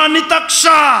มานิตักษ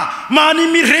ามานิ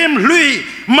มิเรมลุย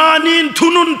มานินทุ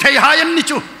นุนเทหายันนิ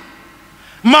จู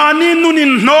มานินุนิ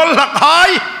นนอลลักหา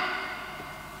ย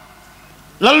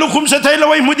ลัลลุคุมเสยโล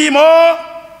ไอ้มุดิโม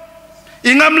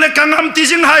อิงามเล็กกังามติ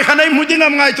จิงหายขันไอ้มุดิงา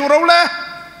มไงตัวเราเลย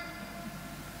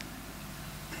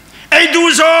ไอ้ดู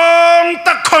จงต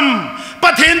ะคมป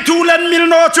ระเทศทูเลนมิล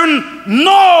โนจุนโน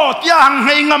ดยังใ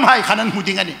ห้งามหายขันนั้นมุ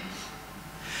ดิงอันนี้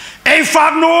ไอ้ฝา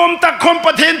กโนมตะคมป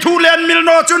ระเทศทูเลนมิลโ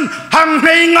นจุนหังใ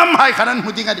ห้งามหายขันนั้น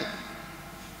มุดิงอันนี้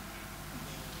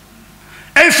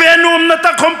ไอ้เฟโนมนะต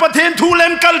ะคมประเทศทูเล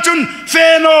นกัลจุนเฟ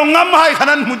โนงามหายขัน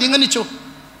นั้นมุดิงอันนี้จู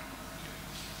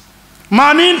มา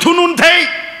นินทุนุนเท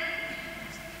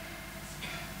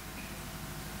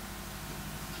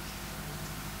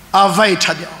อาไว้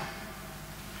ทัดเดียว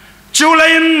จูเล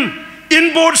นอิน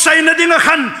โบดไซน์ดิ่ง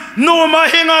ขันโนมา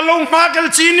เฮงาลงมาเกล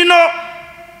จีนิโน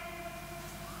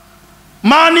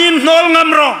มานินนอลงาม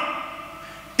รอ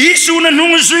อิสุนันหุ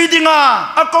งซุยดิ่ง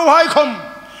อากูไฮคอม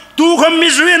ตูคอมมิ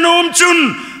ซุยนอมจุน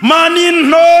มานิน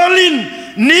นอลิน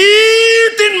นี่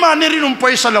ตินมานิรินุมไป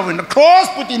สลาวินครอส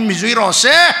ปุตินมิซุยรอเซ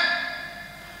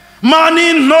มานิ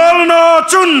นนอลนอ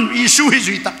จุนอิสุฮิ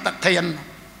ซุยตักเทียน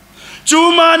จู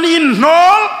มานินนอ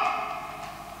ล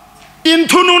อิน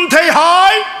ทุนุนเทหา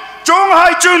ยจงหา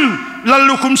ยจุนลัล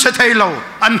ลุคุมเสยโล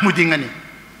อันมุดิ่งอันนี้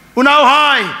อุณเอาห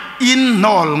ายอินน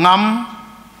อลงาม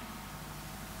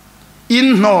อิน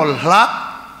นอลลัก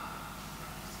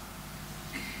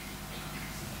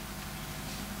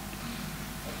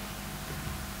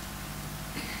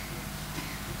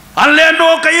อันเลนโด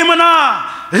กายมนา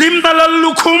ลิมนัล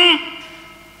ลุคุม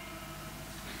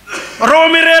โร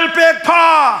มิเรลเปกพา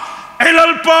เอล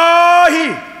ลปาฮี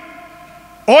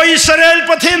โออิสราเอล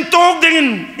ประเทศตกดิ่ง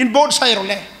อินโบดไซโร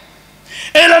เล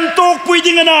เอลันตกปุย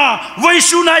ดิ่งนะไว้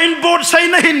สุนาอินโบดไซ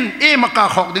น์หินมากา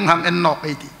ขอกดิ่งหังเอ็นนอกไอ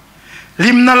ที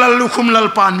ลิมนัลลุคุมลัล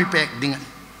ปานมีเปกดิ่ง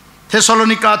ท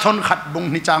Thessalonica thon khat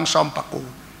bung ni chang som paku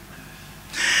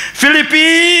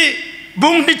Philippi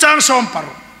bung ni chang som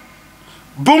paru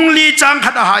bung li chang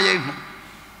khat a haye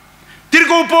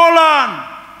tirko Poland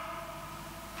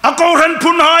ako ran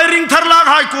phun hai ring thar lak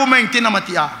hai ko meng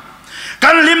tinamatia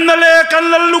kan lim na le kan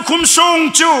lal lukhum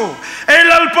song chu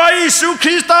elal pai su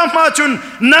Krista ma chun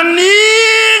nang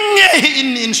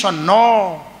ni in son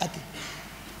no ati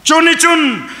chuni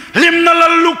chun lim na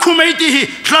lal lukhum ei ti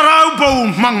tlarau bo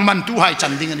mang man tu hai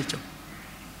chan ding ani chu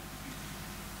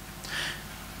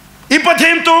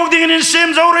ipathem tok ding in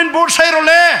sem zorin bor sai ro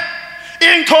le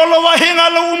eng tholo wa henga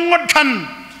lo ngot khan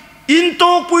in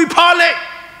tok pui pha le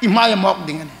imaya mok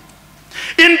ding ani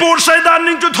in bor sai dan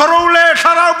ning chu thoro le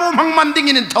tlarau bo mang man ding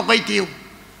in thokai tiu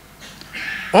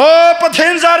o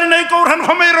pathen zari nei ko ran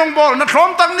khomei rong bol na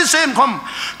thom tang ni sem khom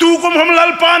tu kum hom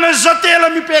lal pa na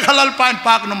zatela mi pe khalal pan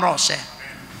pak nam ro se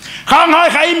khang hai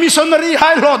khai missionary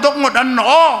hai lo dok ngot an no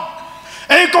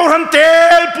ei ko ran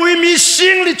tel pui mi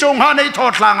sing li chong ha nei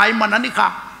thot lang ai man ani kha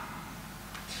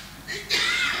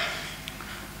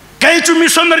kai chu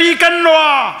missionary kan no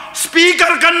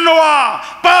speaker kan no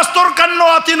pastor kan no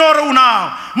tinor una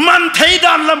man thei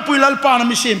dan lam pui lal pa na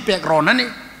mi sem pek ron ani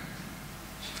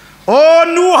o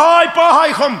nu hai pa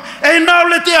hai khom ei naw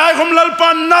le ti hai khom lal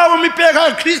pan naw mi pe kha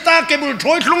Krista ke bul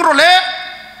thoi thlung ro le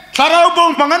tharau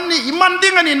bong mangan ni iman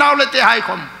ding ani naw le ti hai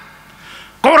khom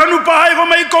koran upa hai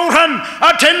khom ei koran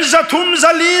athen za thum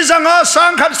za li zanga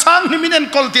sang khat sang ni minen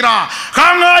koltira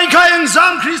khangai khaeng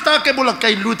zam Krista ke bul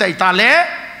kai lu tai ta le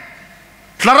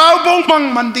tharau bong mang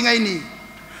man ding ai ni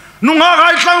nunga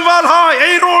gai tlang wal hai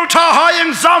ei rol tha hai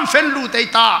eng zam fen lu tai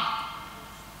ta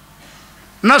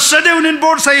na sedeunin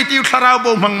bor sai ti tharau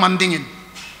bo mang mandingin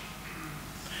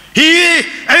hi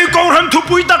ei ko ran thu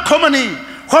pui tak khomani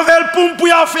khovel pum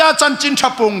puya fya chan chin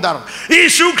thapung dar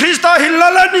Isu Krista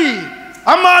hilalani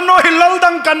ama no hilal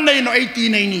dang kan nei no 80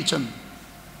 nei ni chun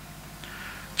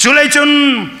chulai chun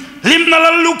lim na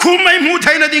lal lukhum mai mu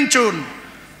thaina ding chun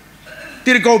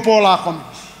tir go pola khom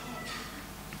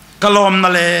kalom na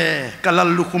le kalal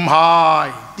lukhum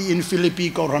hai ti in Philippi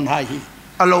ko ran hai hi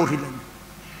alo hilan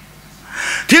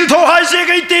Til tho hai se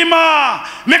gai tema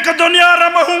Macedonia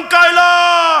ramahung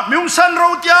kaila miung san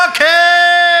rotia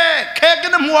khe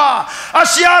kana mua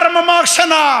Asia ramamak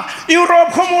sana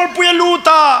Europe khomol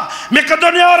pueluta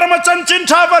Macedonia ramachan chin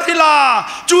thavarila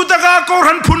chutaga ko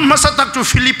ran phun masatak chu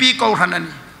Philippi ko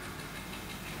ranani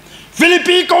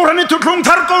Philippi ko rani thuthung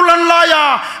thar ko lan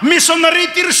laya missionary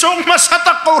tir song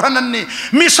masatak ko ranani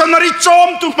missionary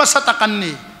chom tu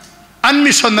masatakanni an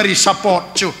missionary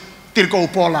support chu tir ko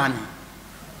polani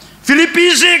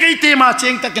Philippi se gai tema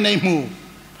cheng tak nei mu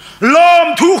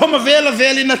lom thu khom vela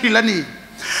velina hilani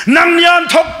nang yan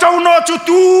thok chau no chu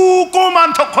tu ko man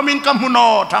thok khomin kam hu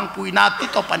no thang pui na ti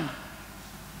to pan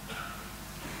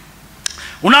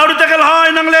unaw ri takal hai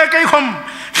nang le kai khom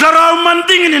sarau man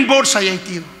ting in bor sai ai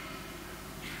ti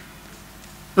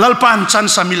lalpan chan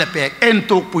samile pek en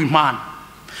tok pui man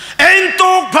en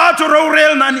tok pha chu ro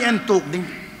rel nani en tok ding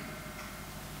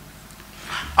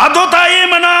adota e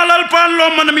mana lalpan lo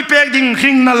man mi pek ding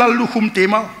hing na lal lukhum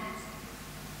tema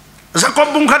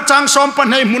Jacob bung khat chang som pan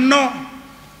nei mun no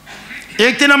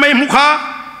ek tina mai mukha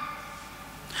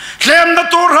klem na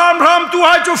to ram tu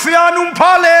hai chu fianum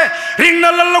phale ring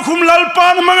na lal lukhum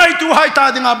lalpan mangai tu hai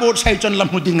ta dinga bot sai chan lam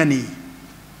huding ani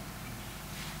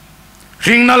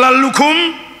ring na lal lukhum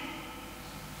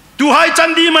tu hai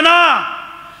chan di mana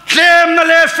klem na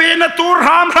le fe na to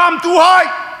ram tu hai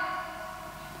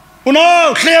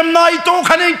uno klem na ito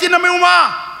khaneng tinamuma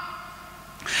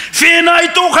fe na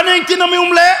ito khaneng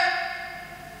tinamum le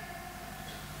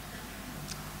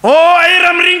o ai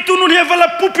ram ring tu nun he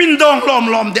vala pupin dong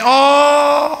lom de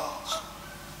o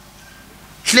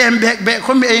klem bek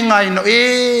khom e ngai no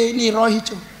e ni ro hi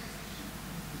chu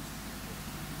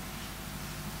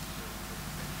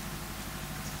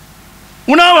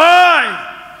uno hai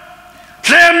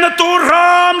klem na tur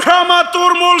rama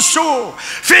tur molso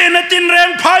fenatin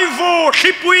reng phaivo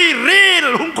khipui ril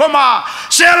hungkoma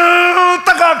sel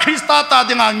taka Krista ta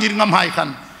dinga ngir ngam hai khan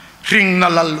ring na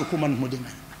lal lukuman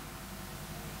mudinga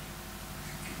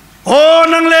o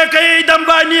nang le kai dam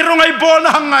bai ni rongai bol na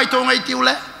hangai to ngai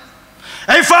tiule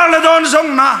ai fang la don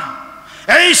zong na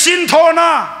ai sin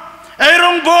thona ai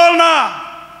rong bol na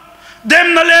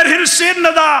dem na ler hil sin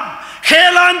na da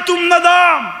khelan tum na da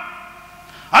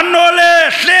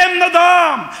anole khlem na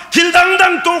dam thil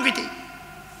dang to kiti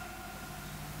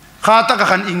khata ka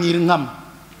khan ingir ngam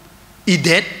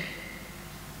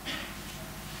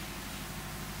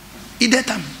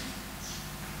idetam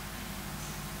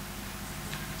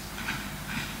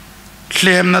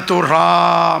claim na to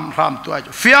ram to ajo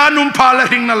fianum phala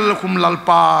ring na lakum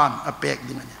lalpan apek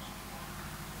dinanya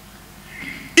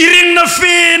iring na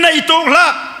fe na itok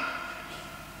lak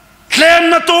claim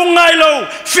na to ngai lo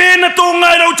fe na to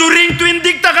ngai lo chu ring twin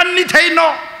dik takan ni thaino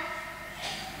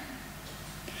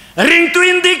ring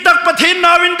twin dik tak pathin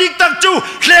na win dik tak chu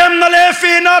claim na le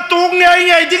fe na to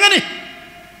ngai dingani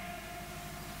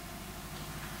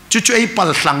chu ai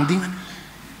pal sang dingani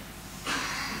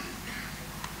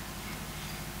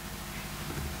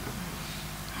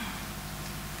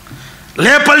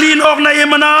le palin ok na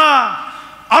yemana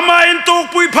ama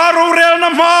entok pui pharo rel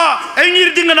namha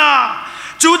engir dingana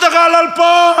chu dagalal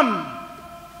pon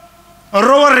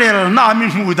rorel na mi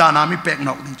muda na mi pek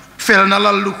nok ding fel na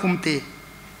lal lukumte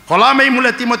hola mai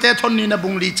mula timote thonni na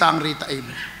bungli changri ta em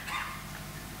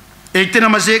ektina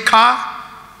maze kha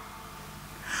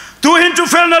tu hin chu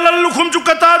fel na lal lukum chu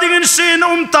kata ding in sin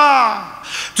umta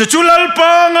chulal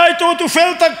pa ngai to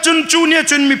fel tak chun chunia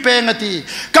chun mi pe ngati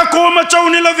ka ko ma chau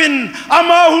ni lovin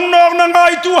ama hung nok na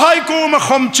ngai tu hai ko ma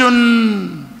khom chun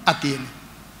atin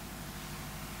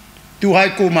tu hai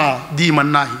ko ma di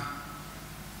man nahi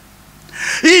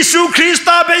Isu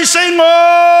Krista be sei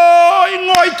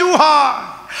ngoi tu ha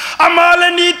ama le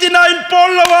ni tina in pol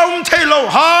lo thelo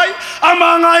hai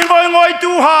ama ngai ngoi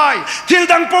tu hai thil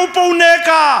dang po ne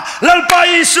ka lalpa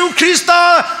Isu Krista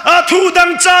thu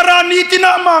dang cara ni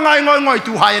tina ma ngai ngoi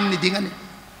tu hai ni dingani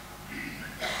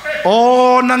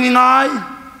o nangingai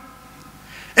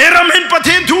eram hin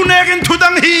pathin thu ne kin thu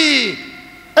dang hi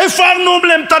e fang nom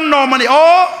lem tan no mani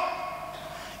o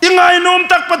ingai nom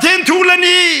tak pathin thu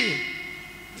lani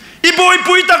iboi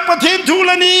pui tak pathin thu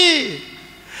lani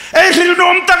e hil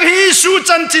nom tak hi su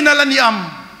chan chinalani am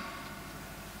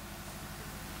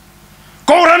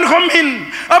koran khom hin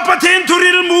a pathin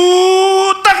thuril mu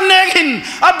tak nek hin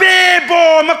a be bo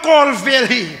ma kol vel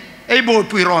hi e bo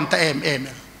pui ron ta em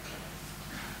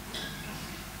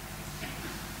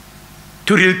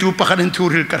thuril tu pakhanin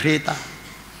thuril kareta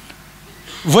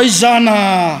vaizana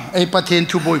e pathin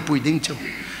thu boi pui ding chu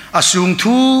asung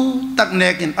thu tak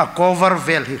nek in a cover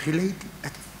vel hi hileti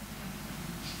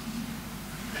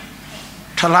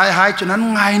thalai hai chunan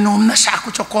ngai nom na sa ku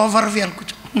cho cover vel ku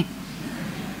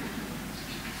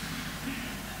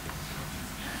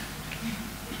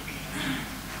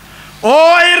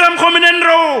oi ram khominen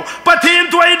ro pathin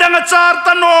tuai dang achar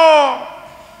tano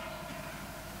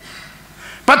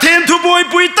pathin thu boi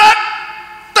pui tak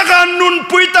taka nun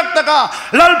pui tak taka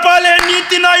lalpale ni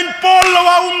tina in pol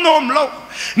lawa nom lo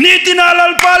ni tina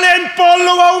lalpale in pol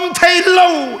lawa thei lo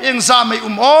eng sa mai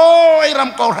oi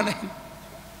ram ko rane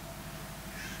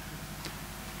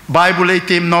Bible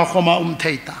itim no khoma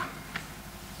theita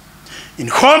in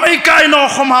khomai kai no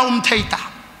khoma theita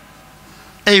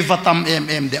e vatam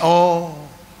em de o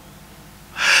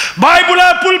Bible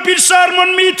pulpit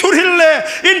sermon mi thurhille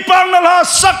in pangnal ha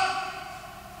sak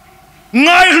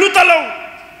ngai lutalo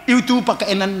YouTube pa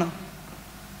enan no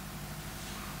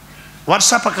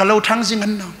WhatsApp pa lo thang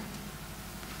jingan no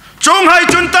chong hai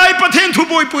chun tai pathen thu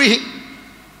boi pui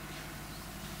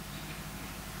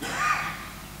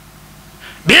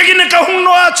begin ka hung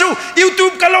no achu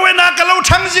YouTube ka lo na ka lo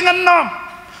thang jingan no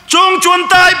chong chun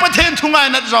tai pathen thu ngai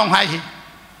na jong hai hi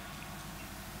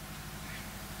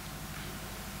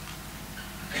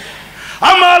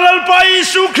ama lalpa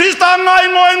Isu Krista ngai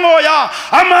ngoi ya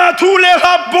ama thu le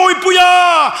ha boi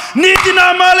puya ni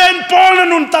tina malen pol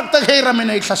nun tak tak hera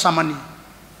menai sasamani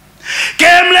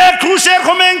kem le kruser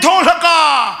khomeng thol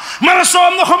haka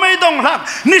marasom no khomei dong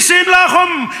hak nisin la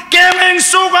khom kem eng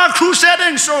soka kruser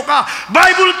eng soka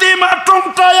Bible tema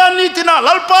tong taya ni tina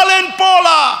lalpa len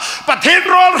pola pathen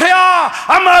rol hea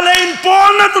ama len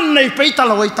pol nun nei peita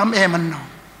lawai tam eman no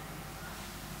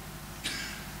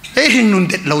e hin nun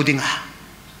det loadinga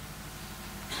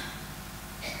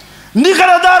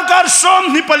nikara darkar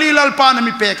som ni pali lalpa na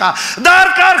mi peka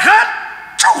darkar khat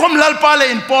chokom lalpa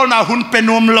le in pol na hun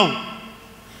penom lo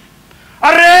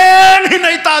areng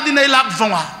hinai ta di nei lak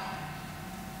vonga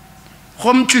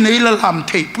khom chu nei lalam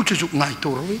thei pu chu ngai to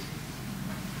roi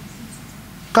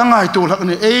ka ngai to lak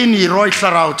ni e ni roi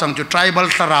sarau chang chu tribal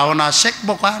sarau na sek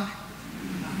bokan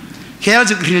khel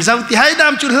ju ri zau ti hai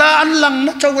dam chu la an lang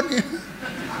na chawat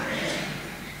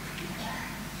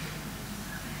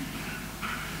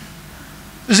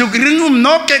Zugringum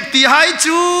no kek ti hai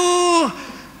chu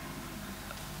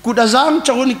kudazam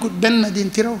chawni kud ben na din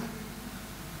tiro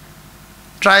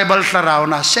tribal sarau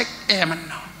na sek eman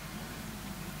no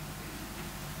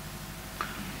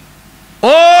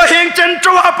o heng chen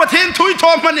chawa pathen thui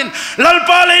thom manin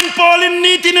lalpalin polin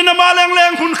ni tin na malang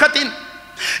leng hun khatin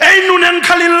ei nunen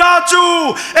khalin la chu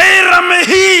ei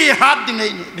ramehi hat ding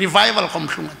ei revival kom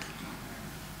khungat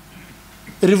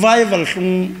revival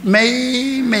lung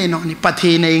mấy nó ni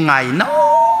pathe này ngày nó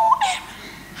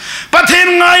pathe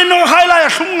ngày nó hay là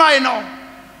lung ngày nó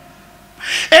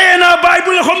na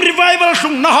Bible không revival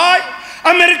lung nó hay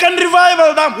American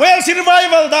revival dam Wales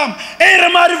revival dam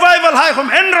Rama revival hay không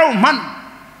enro man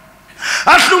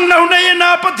lung nào này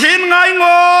na pathe ngày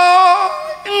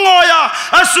ngoya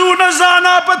asuna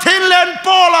zana pathe len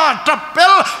pola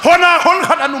tapel hona hon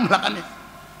khat anum lakani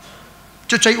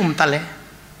chu chai tale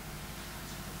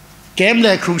kem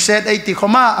le crusade ai ti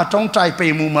khoma atong trai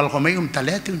pe mu mal khomai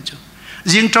tale tun chu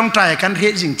jing tong trai kan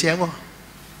he jing che wo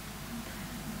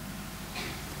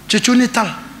chu ni tal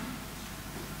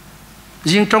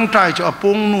jing tong trai chu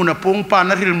apung nu na pung pa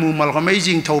na ril mu mal khomai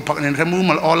jing thau phak nen mu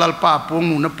mal olal pa pung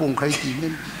nu na pung khai ti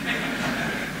men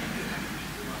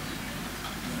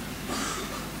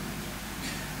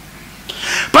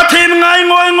pathin ngai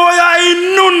ngoi ai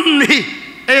nun hi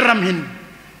ai ram hin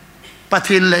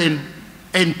pathin lein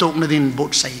en tok na din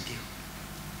bot sai di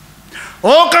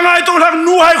o kangai tu lang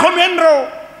nu hai khomen ro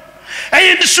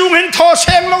ai sung hen tho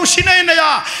seng lo sinai na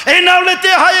ya ai naw le te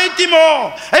hai ai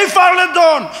timo ai far le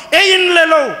don ai in le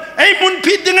lo ai mun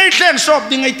phi ding ai thleng sop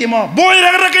ding ai timo boy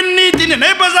ra ra ken ni tin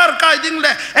ai bazar kai ding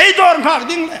le ai dor ngak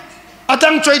ding le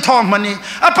atang choi thom mani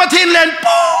a pathin len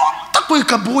po tak pui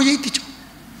ka boy ai ti chu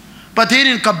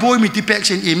pathin ka boy mi ti pek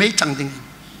sen e mai chang ding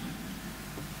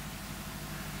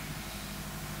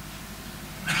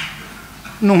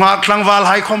nunga klangwal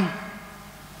hai khom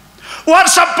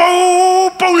WhatsApp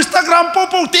po Instagram po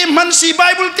tim man si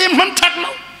Bible tim man thak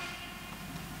no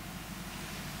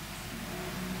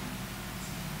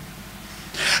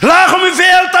la khom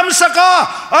vel tam saka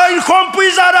ai khom pui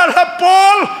zara la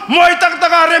pol moi tak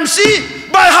taka remsi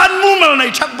bai han mumal nei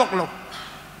thak bok lo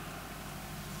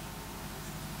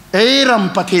ei ram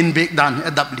pathin bek dan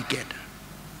adaplicate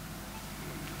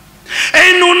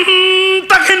ei nun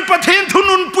takin pathin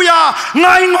thunun puya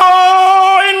ngai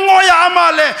ngoi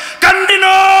amale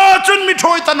kandino chun mi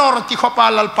thoi tanor ti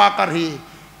khopalal pa kar hi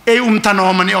ei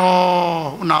tano mani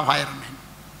o una environment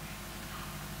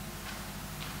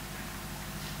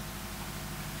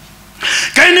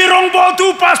kaini rong bo tu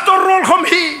pastor rol khom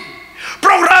hi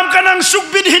program kanang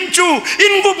sukbin hinchu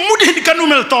ingup mudhin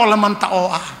kanumel tolaman ta o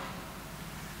a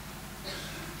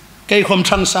kai khom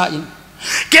chang sa in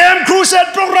kem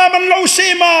crusade program an lo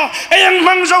sema ayang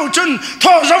mang zo chun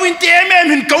tho zo in tm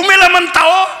hin ko mela man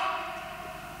tao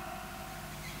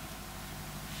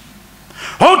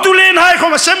ho tu len hai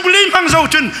khom assembly mang zo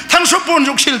chun thang so pon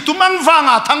juk sil tu mang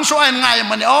wanga thang so ai ngai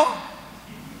man o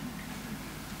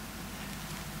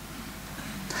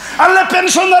alle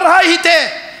pensioner hai hite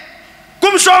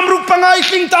kum som ruk pangai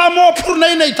king ta mo phur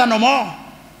nei nei tanomo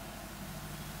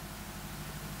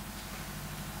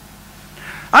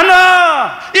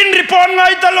ana in report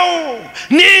ngai talo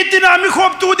ni tinami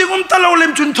khop tu di gum talo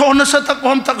lem chun thona sa tak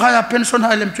hom tak haya pension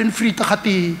hai lem chun free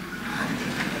takhati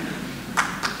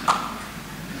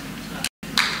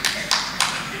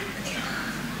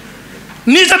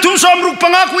ni sa thum som ruk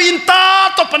panga ku in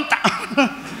ta to panta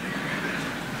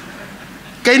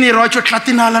kai ni roi chu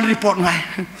tlatinalan report ngai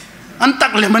an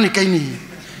tak le mani kai ni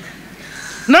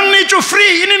nang ni chu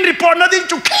free in report na ding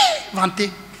chu ke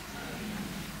vanti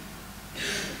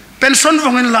pension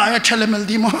vongin la ya chelemel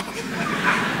di mo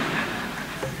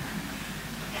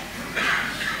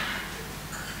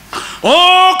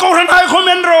oh kau ran hai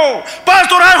komen ro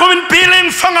pastor hai komen piling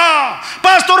fanga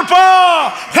pastor pa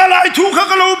halai thu kha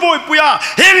kalo boy puya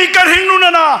hengi kar hingnu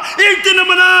na iktin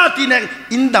mana tine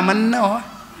indaman na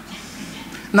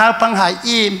na pang hai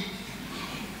im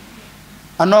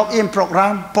anok im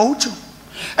program pouchu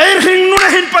ai hingnu na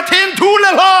hin pathen thu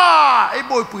le la ai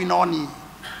boy pui noni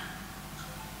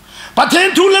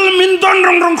pathen thu lel min don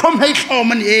rong khom hai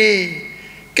khom an e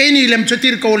cái ni lem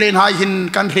chatir ko len hai hin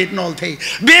kan het nol the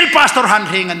bel pastor han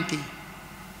hengan ti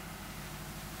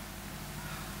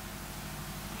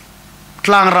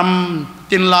klang ram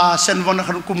tin la sen von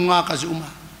khan kum nga ka zuma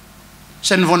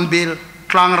sen von bel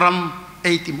klang ram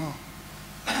eitimo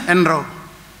enro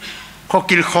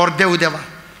khokil khor deu dewa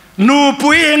nu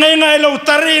pui ngai lo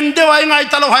tarin dewa ngai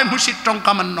talo hai musit tong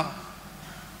kaman no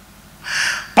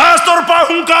pastor pa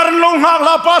hungkar long hak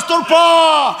la pastor pa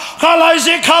khalai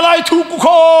se khalai thu ku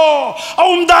kho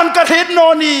dan ka het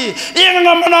no ni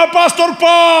ingam na pastor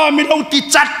pa mi lo ti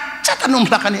chat anum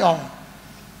lakani o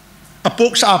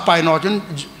apok sa pai no jun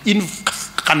in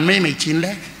kan me chin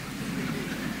le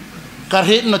ka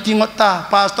het no tingot ta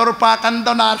pastor pa kan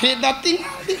do na het na ting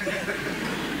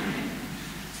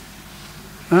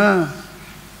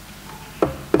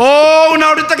oh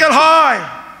now the takel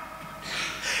hai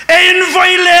ein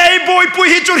vai le boy pui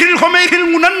hi chu hil khomei hil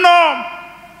ngunan no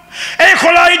ไอ้ค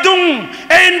นไอ้ดุง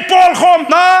ไอ้ปอลคอม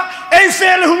นะไอ้เฟ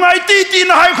ลหุงไอ้ตี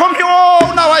นะให้คอมฮิโอ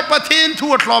นาไว้ประเทศทั่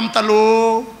วลอมตะลู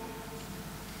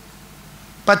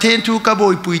ประเทศทั่วกระบอ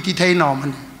ยปุยที่ไทยนอมั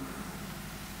น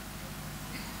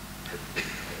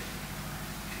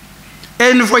เอ็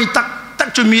นไฟตัก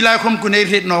จุมีลายคมกุนเอ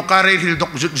ริดนอการเอริดดอ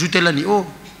กจุเตลันนี่โอ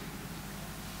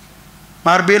ม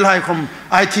าร์เบลให้คม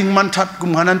ไอทิงมันทัดกุ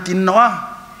มหันันตินนะ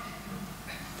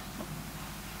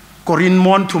กอรินม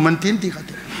อนทุมันตินที่ขั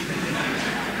ด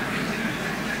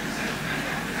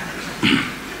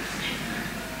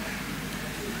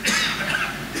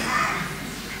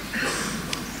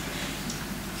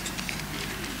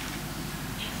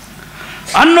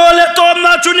อันโนเลตอมน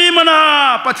าจุนีมานา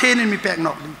ประเทศนี้มีแปลกน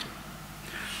อกลิงจู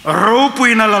รูปุ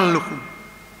ยนาลลุคุ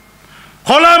ข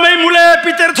อลาไม่มุเล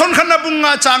ปีเตอร์ทนขันบุงง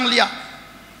าจางเลีย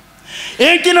เอ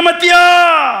งที่นมาเตีย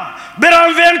เบราม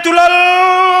เวงตุลล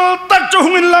ตักจูห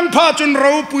งินลังพาจุน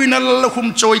รูปุยนาลลุคุม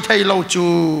จอยไทยเราจู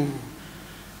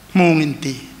มุงิน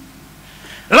ตี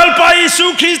ลัลปายสุ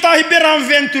คริสต์าฮิเบรามเ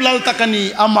วงตุลลตักนี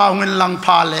อามาหงินลังพ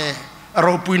าเล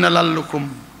รูปุยนาลลุคุม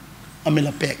อเมล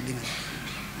าแปกดิ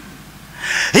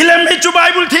ฮิเลมฮิจูไบ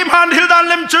เบิลทีมฮันฮิลดาน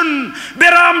เลมจุนเบ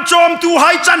รามจอมตูไฮ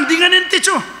จันดิงันอินติ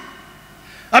จู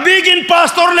อบิกินพา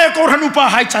สตอร์เลโครันุปา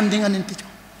ไฮจันดิงันอินติจู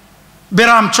เบ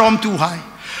รามจอมตูไฮ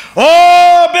โอ้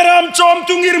เบรามจอม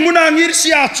ตูงิรมุนางิรเสี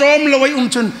ยจอมลอย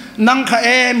จุนนังข้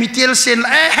ามิเทลเซน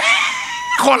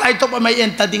ขอไล่ตัวไปไม่เอ็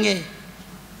นตัดดิง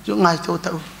จุง่ายตัวเต้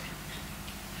า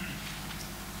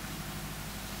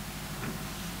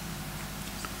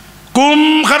กุม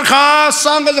ขัดขา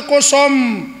สังกัดโคสม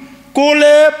กูเล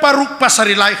ปารุกภาษา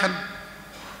ริไลขัน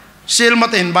เซลมา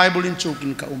เห็นไบเบิลอินจูกิ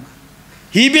นกับอุมา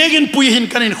ฮีเบกินปุยหิน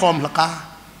กันอินคอมลักา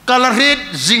กาลเรด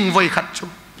จิงไว้ขัดจู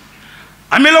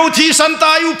อเมลาทีสันต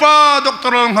ายุปาด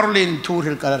รลองฮาร์เลนทูริ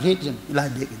ลกาลเรดจิงไล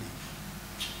เบกิน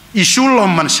อิสุล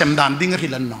มันเซมดานดิ้งริ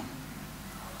ลันนอ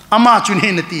อามาจุนเฮ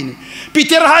นตีนี่ปีเ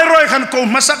ตอร์ไฮรอยขันโก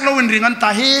มาสักเราอินริงันตา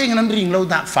เฮงนันริงเรา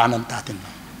ดักฟานันตาเต็ม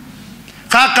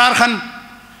ข้าการขัน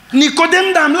นิโคเดม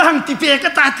ดามละหังติเปก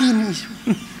ตาตีนี่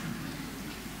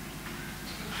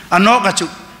อันนอกจาก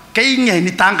แค่ยังไง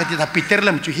นี่ต่างกันที่ถ้าปีเตอร์เ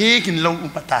ล่มจู่เฮกินลงอุ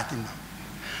ปตาติน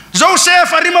โจเซ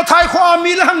ฟอาริมาไทยความ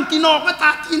มีละหังตินอกต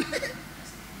าติน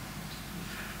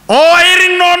โอ้ยริ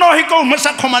งโนโนฮิโกมา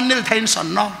สักคมันนิลไทน์สัน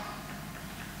นอ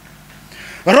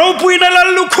เราปุยนั่นละ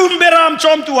ลุคุมเบรามจ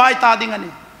อมตัวไอตาดิงัน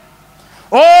นี่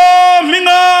โอ้มิง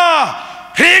า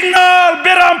เพลงน่ะเบ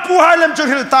รามผู้ให้เล่มจู่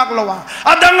ฮิลตักละวะ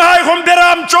อดังให้คมเบร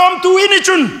ามจอมตัวอินิ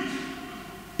จุน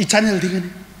อิชันฮิลดิงัน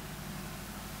นี่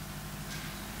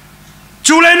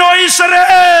จูเลโนอิสราเ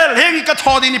อลเฮงกัท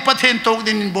อดินิประเทศตก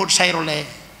ดินินโบสไซโรเล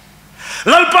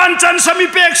ลัลปันจันสมิ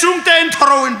เปกซุงเตนท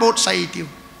รอินโบสไซติว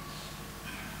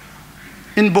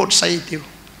อินโบสไซติว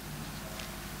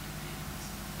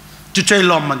จุดใจ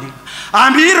ลมมันดิอา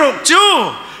มีโรจู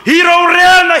ฮีโร่เรี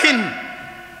ยนนะหิน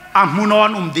อามุนอ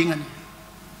นดิงัน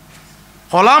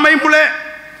ขอลาไม่มุเล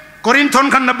กอรินทอน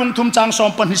ขันนบุงทุมจางซอ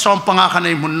มปันฮิซอมปังอาขันใน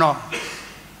มุนนอ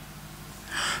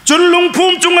จนลุงภู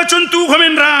มิจุงจนตูขมิ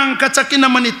นรังกระจักินา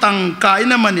มันตังกาย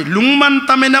นามันลุงมันต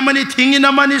ามินามันทิ้งน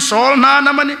ามันโซลนาน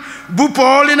ามันบุป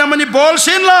อลินามันบอล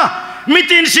สินละมิ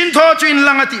ตินสินทอจุน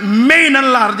ลังติไม่นัน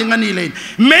ลาร์ดิงันนี่เลย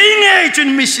ไม่ไงจุน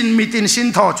มิตินสิน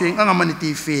ทอจุนอังมันตี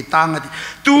เฟตังติ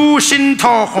ตูสินท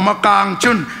อขมากาง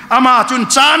จุนอามาจุน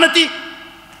จานติ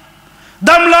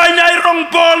ดำลายในรอง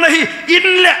บอลนะฮิอิน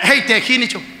เละให้เตะขี้นี่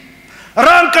จุ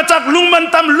ร่างกระจักลุงมัน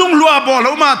ตำลุงลัวบอล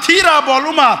อุมาทีราบอล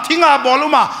อุมาทิงาบอลอุ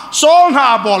มาสองหา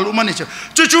บอลอุมานี่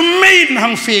จู่จู่ไม่หั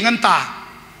งเฟียงันตา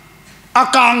อา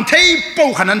กางเทยปู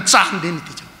ขนาดจานเดน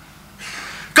ติจู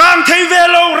กางเทยเว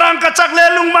ลร่างกระจักเล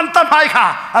ลุงมันตำไฮค่ะ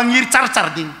อังยิรจัร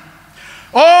ดิน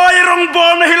โอ้ยรองบอ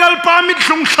ลนะฮิลลปามิด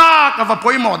ลุงซากับว่าป่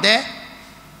วยหมดเด้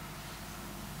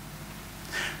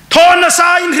ทอนาซ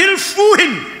าอินฮิลฟูหิ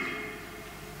น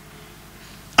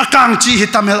อากางจีฮิ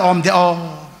ตามเฮลอมเดอ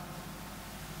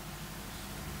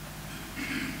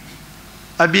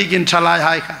อบิกินชลายใ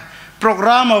ห้ค่ะโปรแกร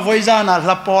มเอาไว้จานะ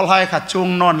ละปอลให้ค่ะจง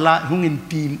นอนละหุงิน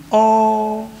ทีมโอ้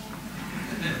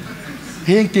เฮ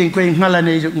งเก่งกว่ามาละเ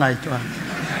นี่ยจุกไงตัว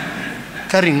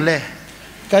กระริงเล่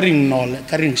กระริงนอนเล่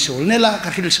กระริงโซลเนี่ยละกระ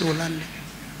ริงโซลัน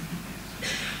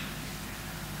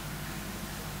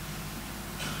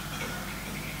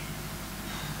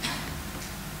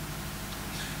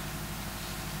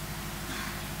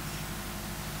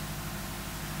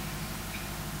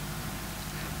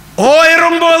โอ้ยร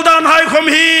องบอลดานให้คม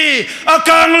ฮีอา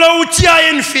กางเราเจีย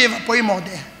นฟีบป่วยหมดเด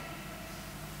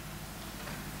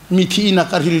มีที่นั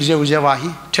กฮิลเจวเจวาฮี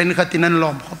เช่นขัดนันล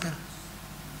อมเขาเป็น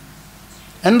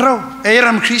อันเราเอ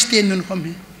รัมคริสเตียนนุนคม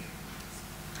ฮี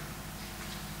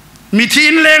มีที่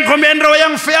เลงคมเอ็นเรายั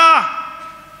งเฟีย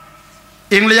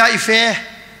eng le ai fe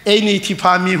ei ni thi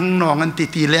pha mi hung no ngan ti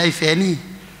ti le ai fe ni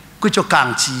ku cho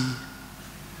kang chi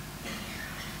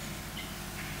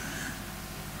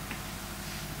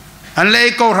an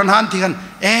le ko ran han ti kan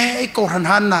ko ran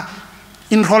han na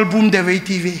in rol bum de ve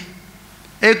ti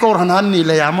ve ko ran han ni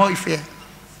le ya mo i fe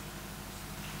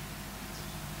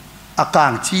a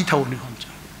kang chi thau ni hom cha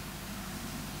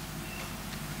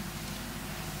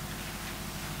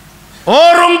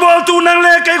rong bol tu nang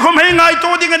le kai khom hei ngai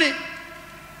to ding ani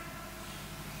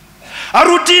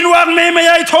arutin wang me me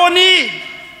ai thoni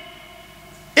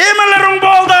emala rong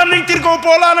bol da ning tir ko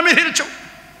pola na mi hil chu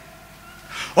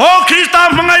Krista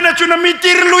mangai na chuna mi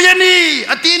tir lu yani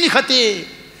ati ni khate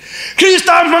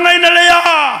Krista mangai na le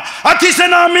ya ati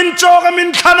sana min chok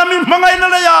min khana min mangai na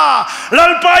le ya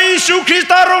lalpai su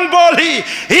Krista rong bol hi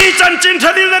chan chin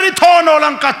thadil ri thono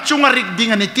lang ka chunga rik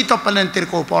ding ani ti to palen tir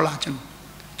ko pola chun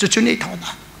chuchuni thona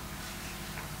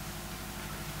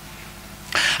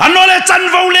anole chan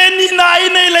vo le ni nai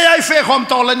nei le ai fe khom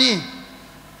to la ni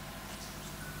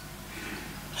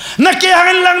na ke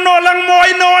hang lang no lang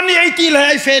moi no ni ai ti le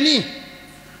ai fe ni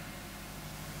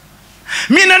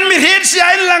minan mi het si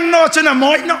ai lang no chuna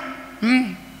moi no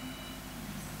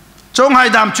chong hai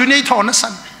dam chu nei thona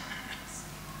san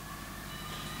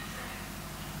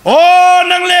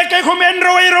nang le kai khomen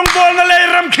roi rong bol na le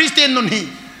ram Christian nun hi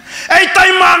ai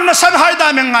tai mang na san hai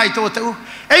dam ngai to tu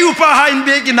ai upa hain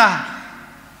begina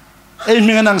ai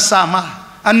minganang sama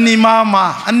anni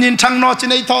mama annin thang no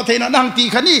chinai tho theina nang ti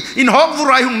khani in hok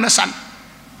vurai hung na san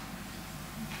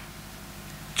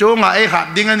chonga ai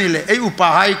khat dingani le ai upa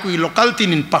hai kui local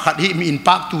tin in pakhat hi mi in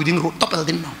pak tu ding ro topel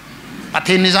din no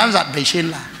pathen ni zan zat be shen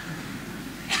la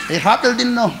ai khatel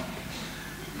din no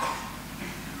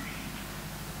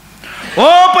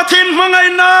pathen mangai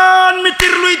nan mi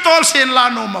tir lui tol sen la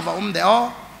no ma va de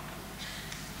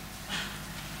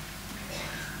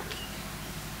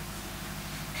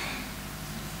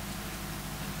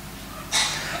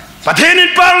Pathenin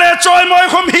parle choi moi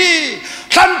khom hi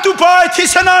than tu pa thi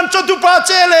sanan cho tu pa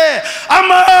chele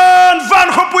aman van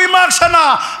khopui mak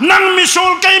sana nang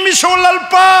misol kai misol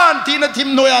lalpan tina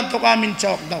thim noyan to ka min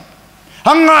chok dau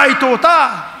hangai to ta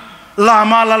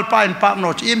lama lalpan pa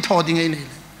no im tho ding ei nei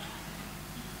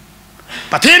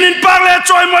Pathenin parle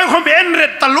choi moi khom en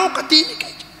ret taluk ati ni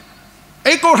kai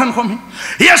ei ko han khom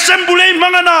hi assembly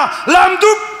mangana lam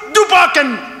du pa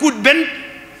ken kut ben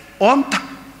om tak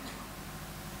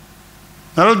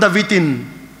Nal Davidin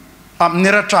am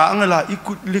nera tra angela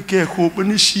ikut like khop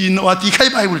ni sin ati khai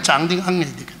Bible chang ding ang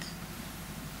ngai dik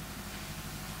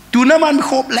tu na man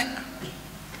khop le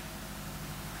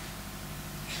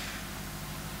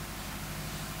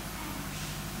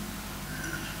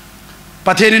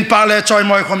Pathenin pa le choi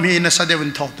moi khom hi na sa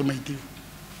devin thok tu mai ti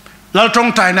lal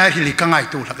tong tai na hi li ka ngai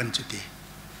tu la kan chu ti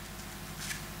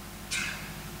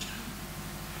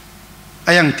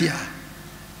ayang tia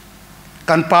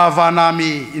kan pa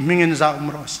vanami imingin za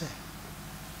umrose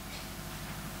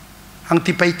hang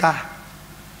ti paita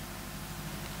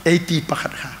 80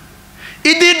 pakhat kha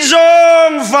idit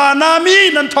zong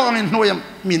vanami nan thong in noyam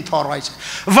min thorwai se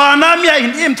vanami ai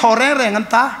in em thore reng an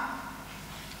ta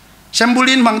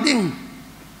sembulin mangding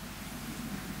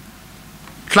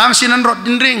klang sinan rot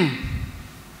din ring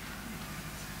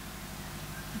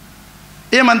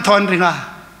eman thon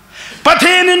ringa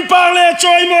Pathenin parle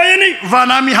choi moi ni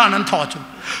vanami hanan tho chu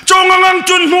chongang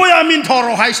chun moya min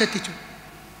thoro hai se ti chu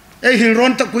ei hil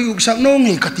ron ta kui uk sak no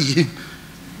ngi ka ti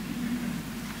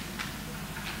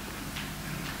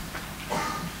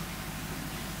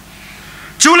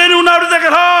chulen unar de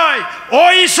hai o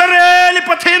Israel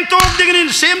pathen tok dingin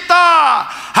simta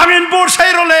hangin bor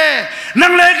sairole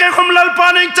nang le ke khom lal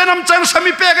paning chanam chang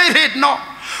sami pe gai ret no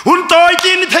un toy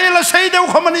tin thela sei deu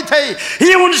khomani thei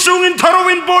hi un sungin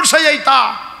tharowin bor sai ta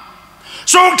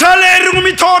sok thale rung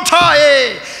mi tho tha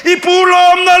I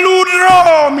pulom na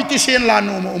ludro mi ti sen la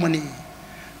no mo mani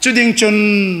chuding chun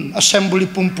assembly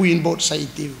pumpuin bot sai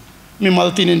tiu mi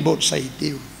maltinin bot sai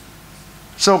tiu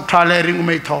sok thale ring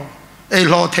mi tho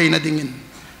lo thei na dingin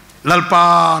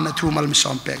lalpa na thu mal mi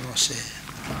som pe ro se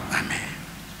amen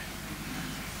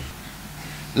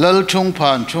lal chung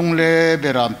phan chung le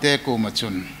beram te ku ma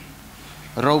chun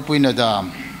ro pui na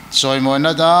dam soi mo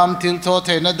na dam til tho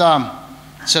the na dam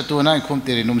chatu na khum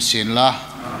tiri num sin la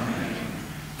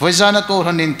voizana ko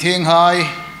hanin thing hai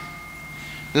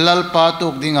lal pa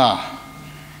tuk dinga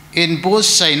in bus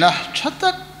sai na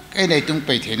thatak ai nei tung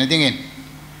pe the na dingin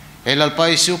elal pa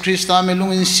Isu Krista me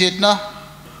lung in sit na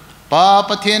pa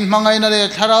pathen mangai na le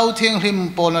tharau thing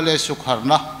hrim pol na le sukhar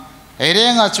na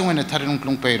erenga chungena tharung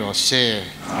klung peiro se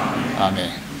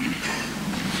amen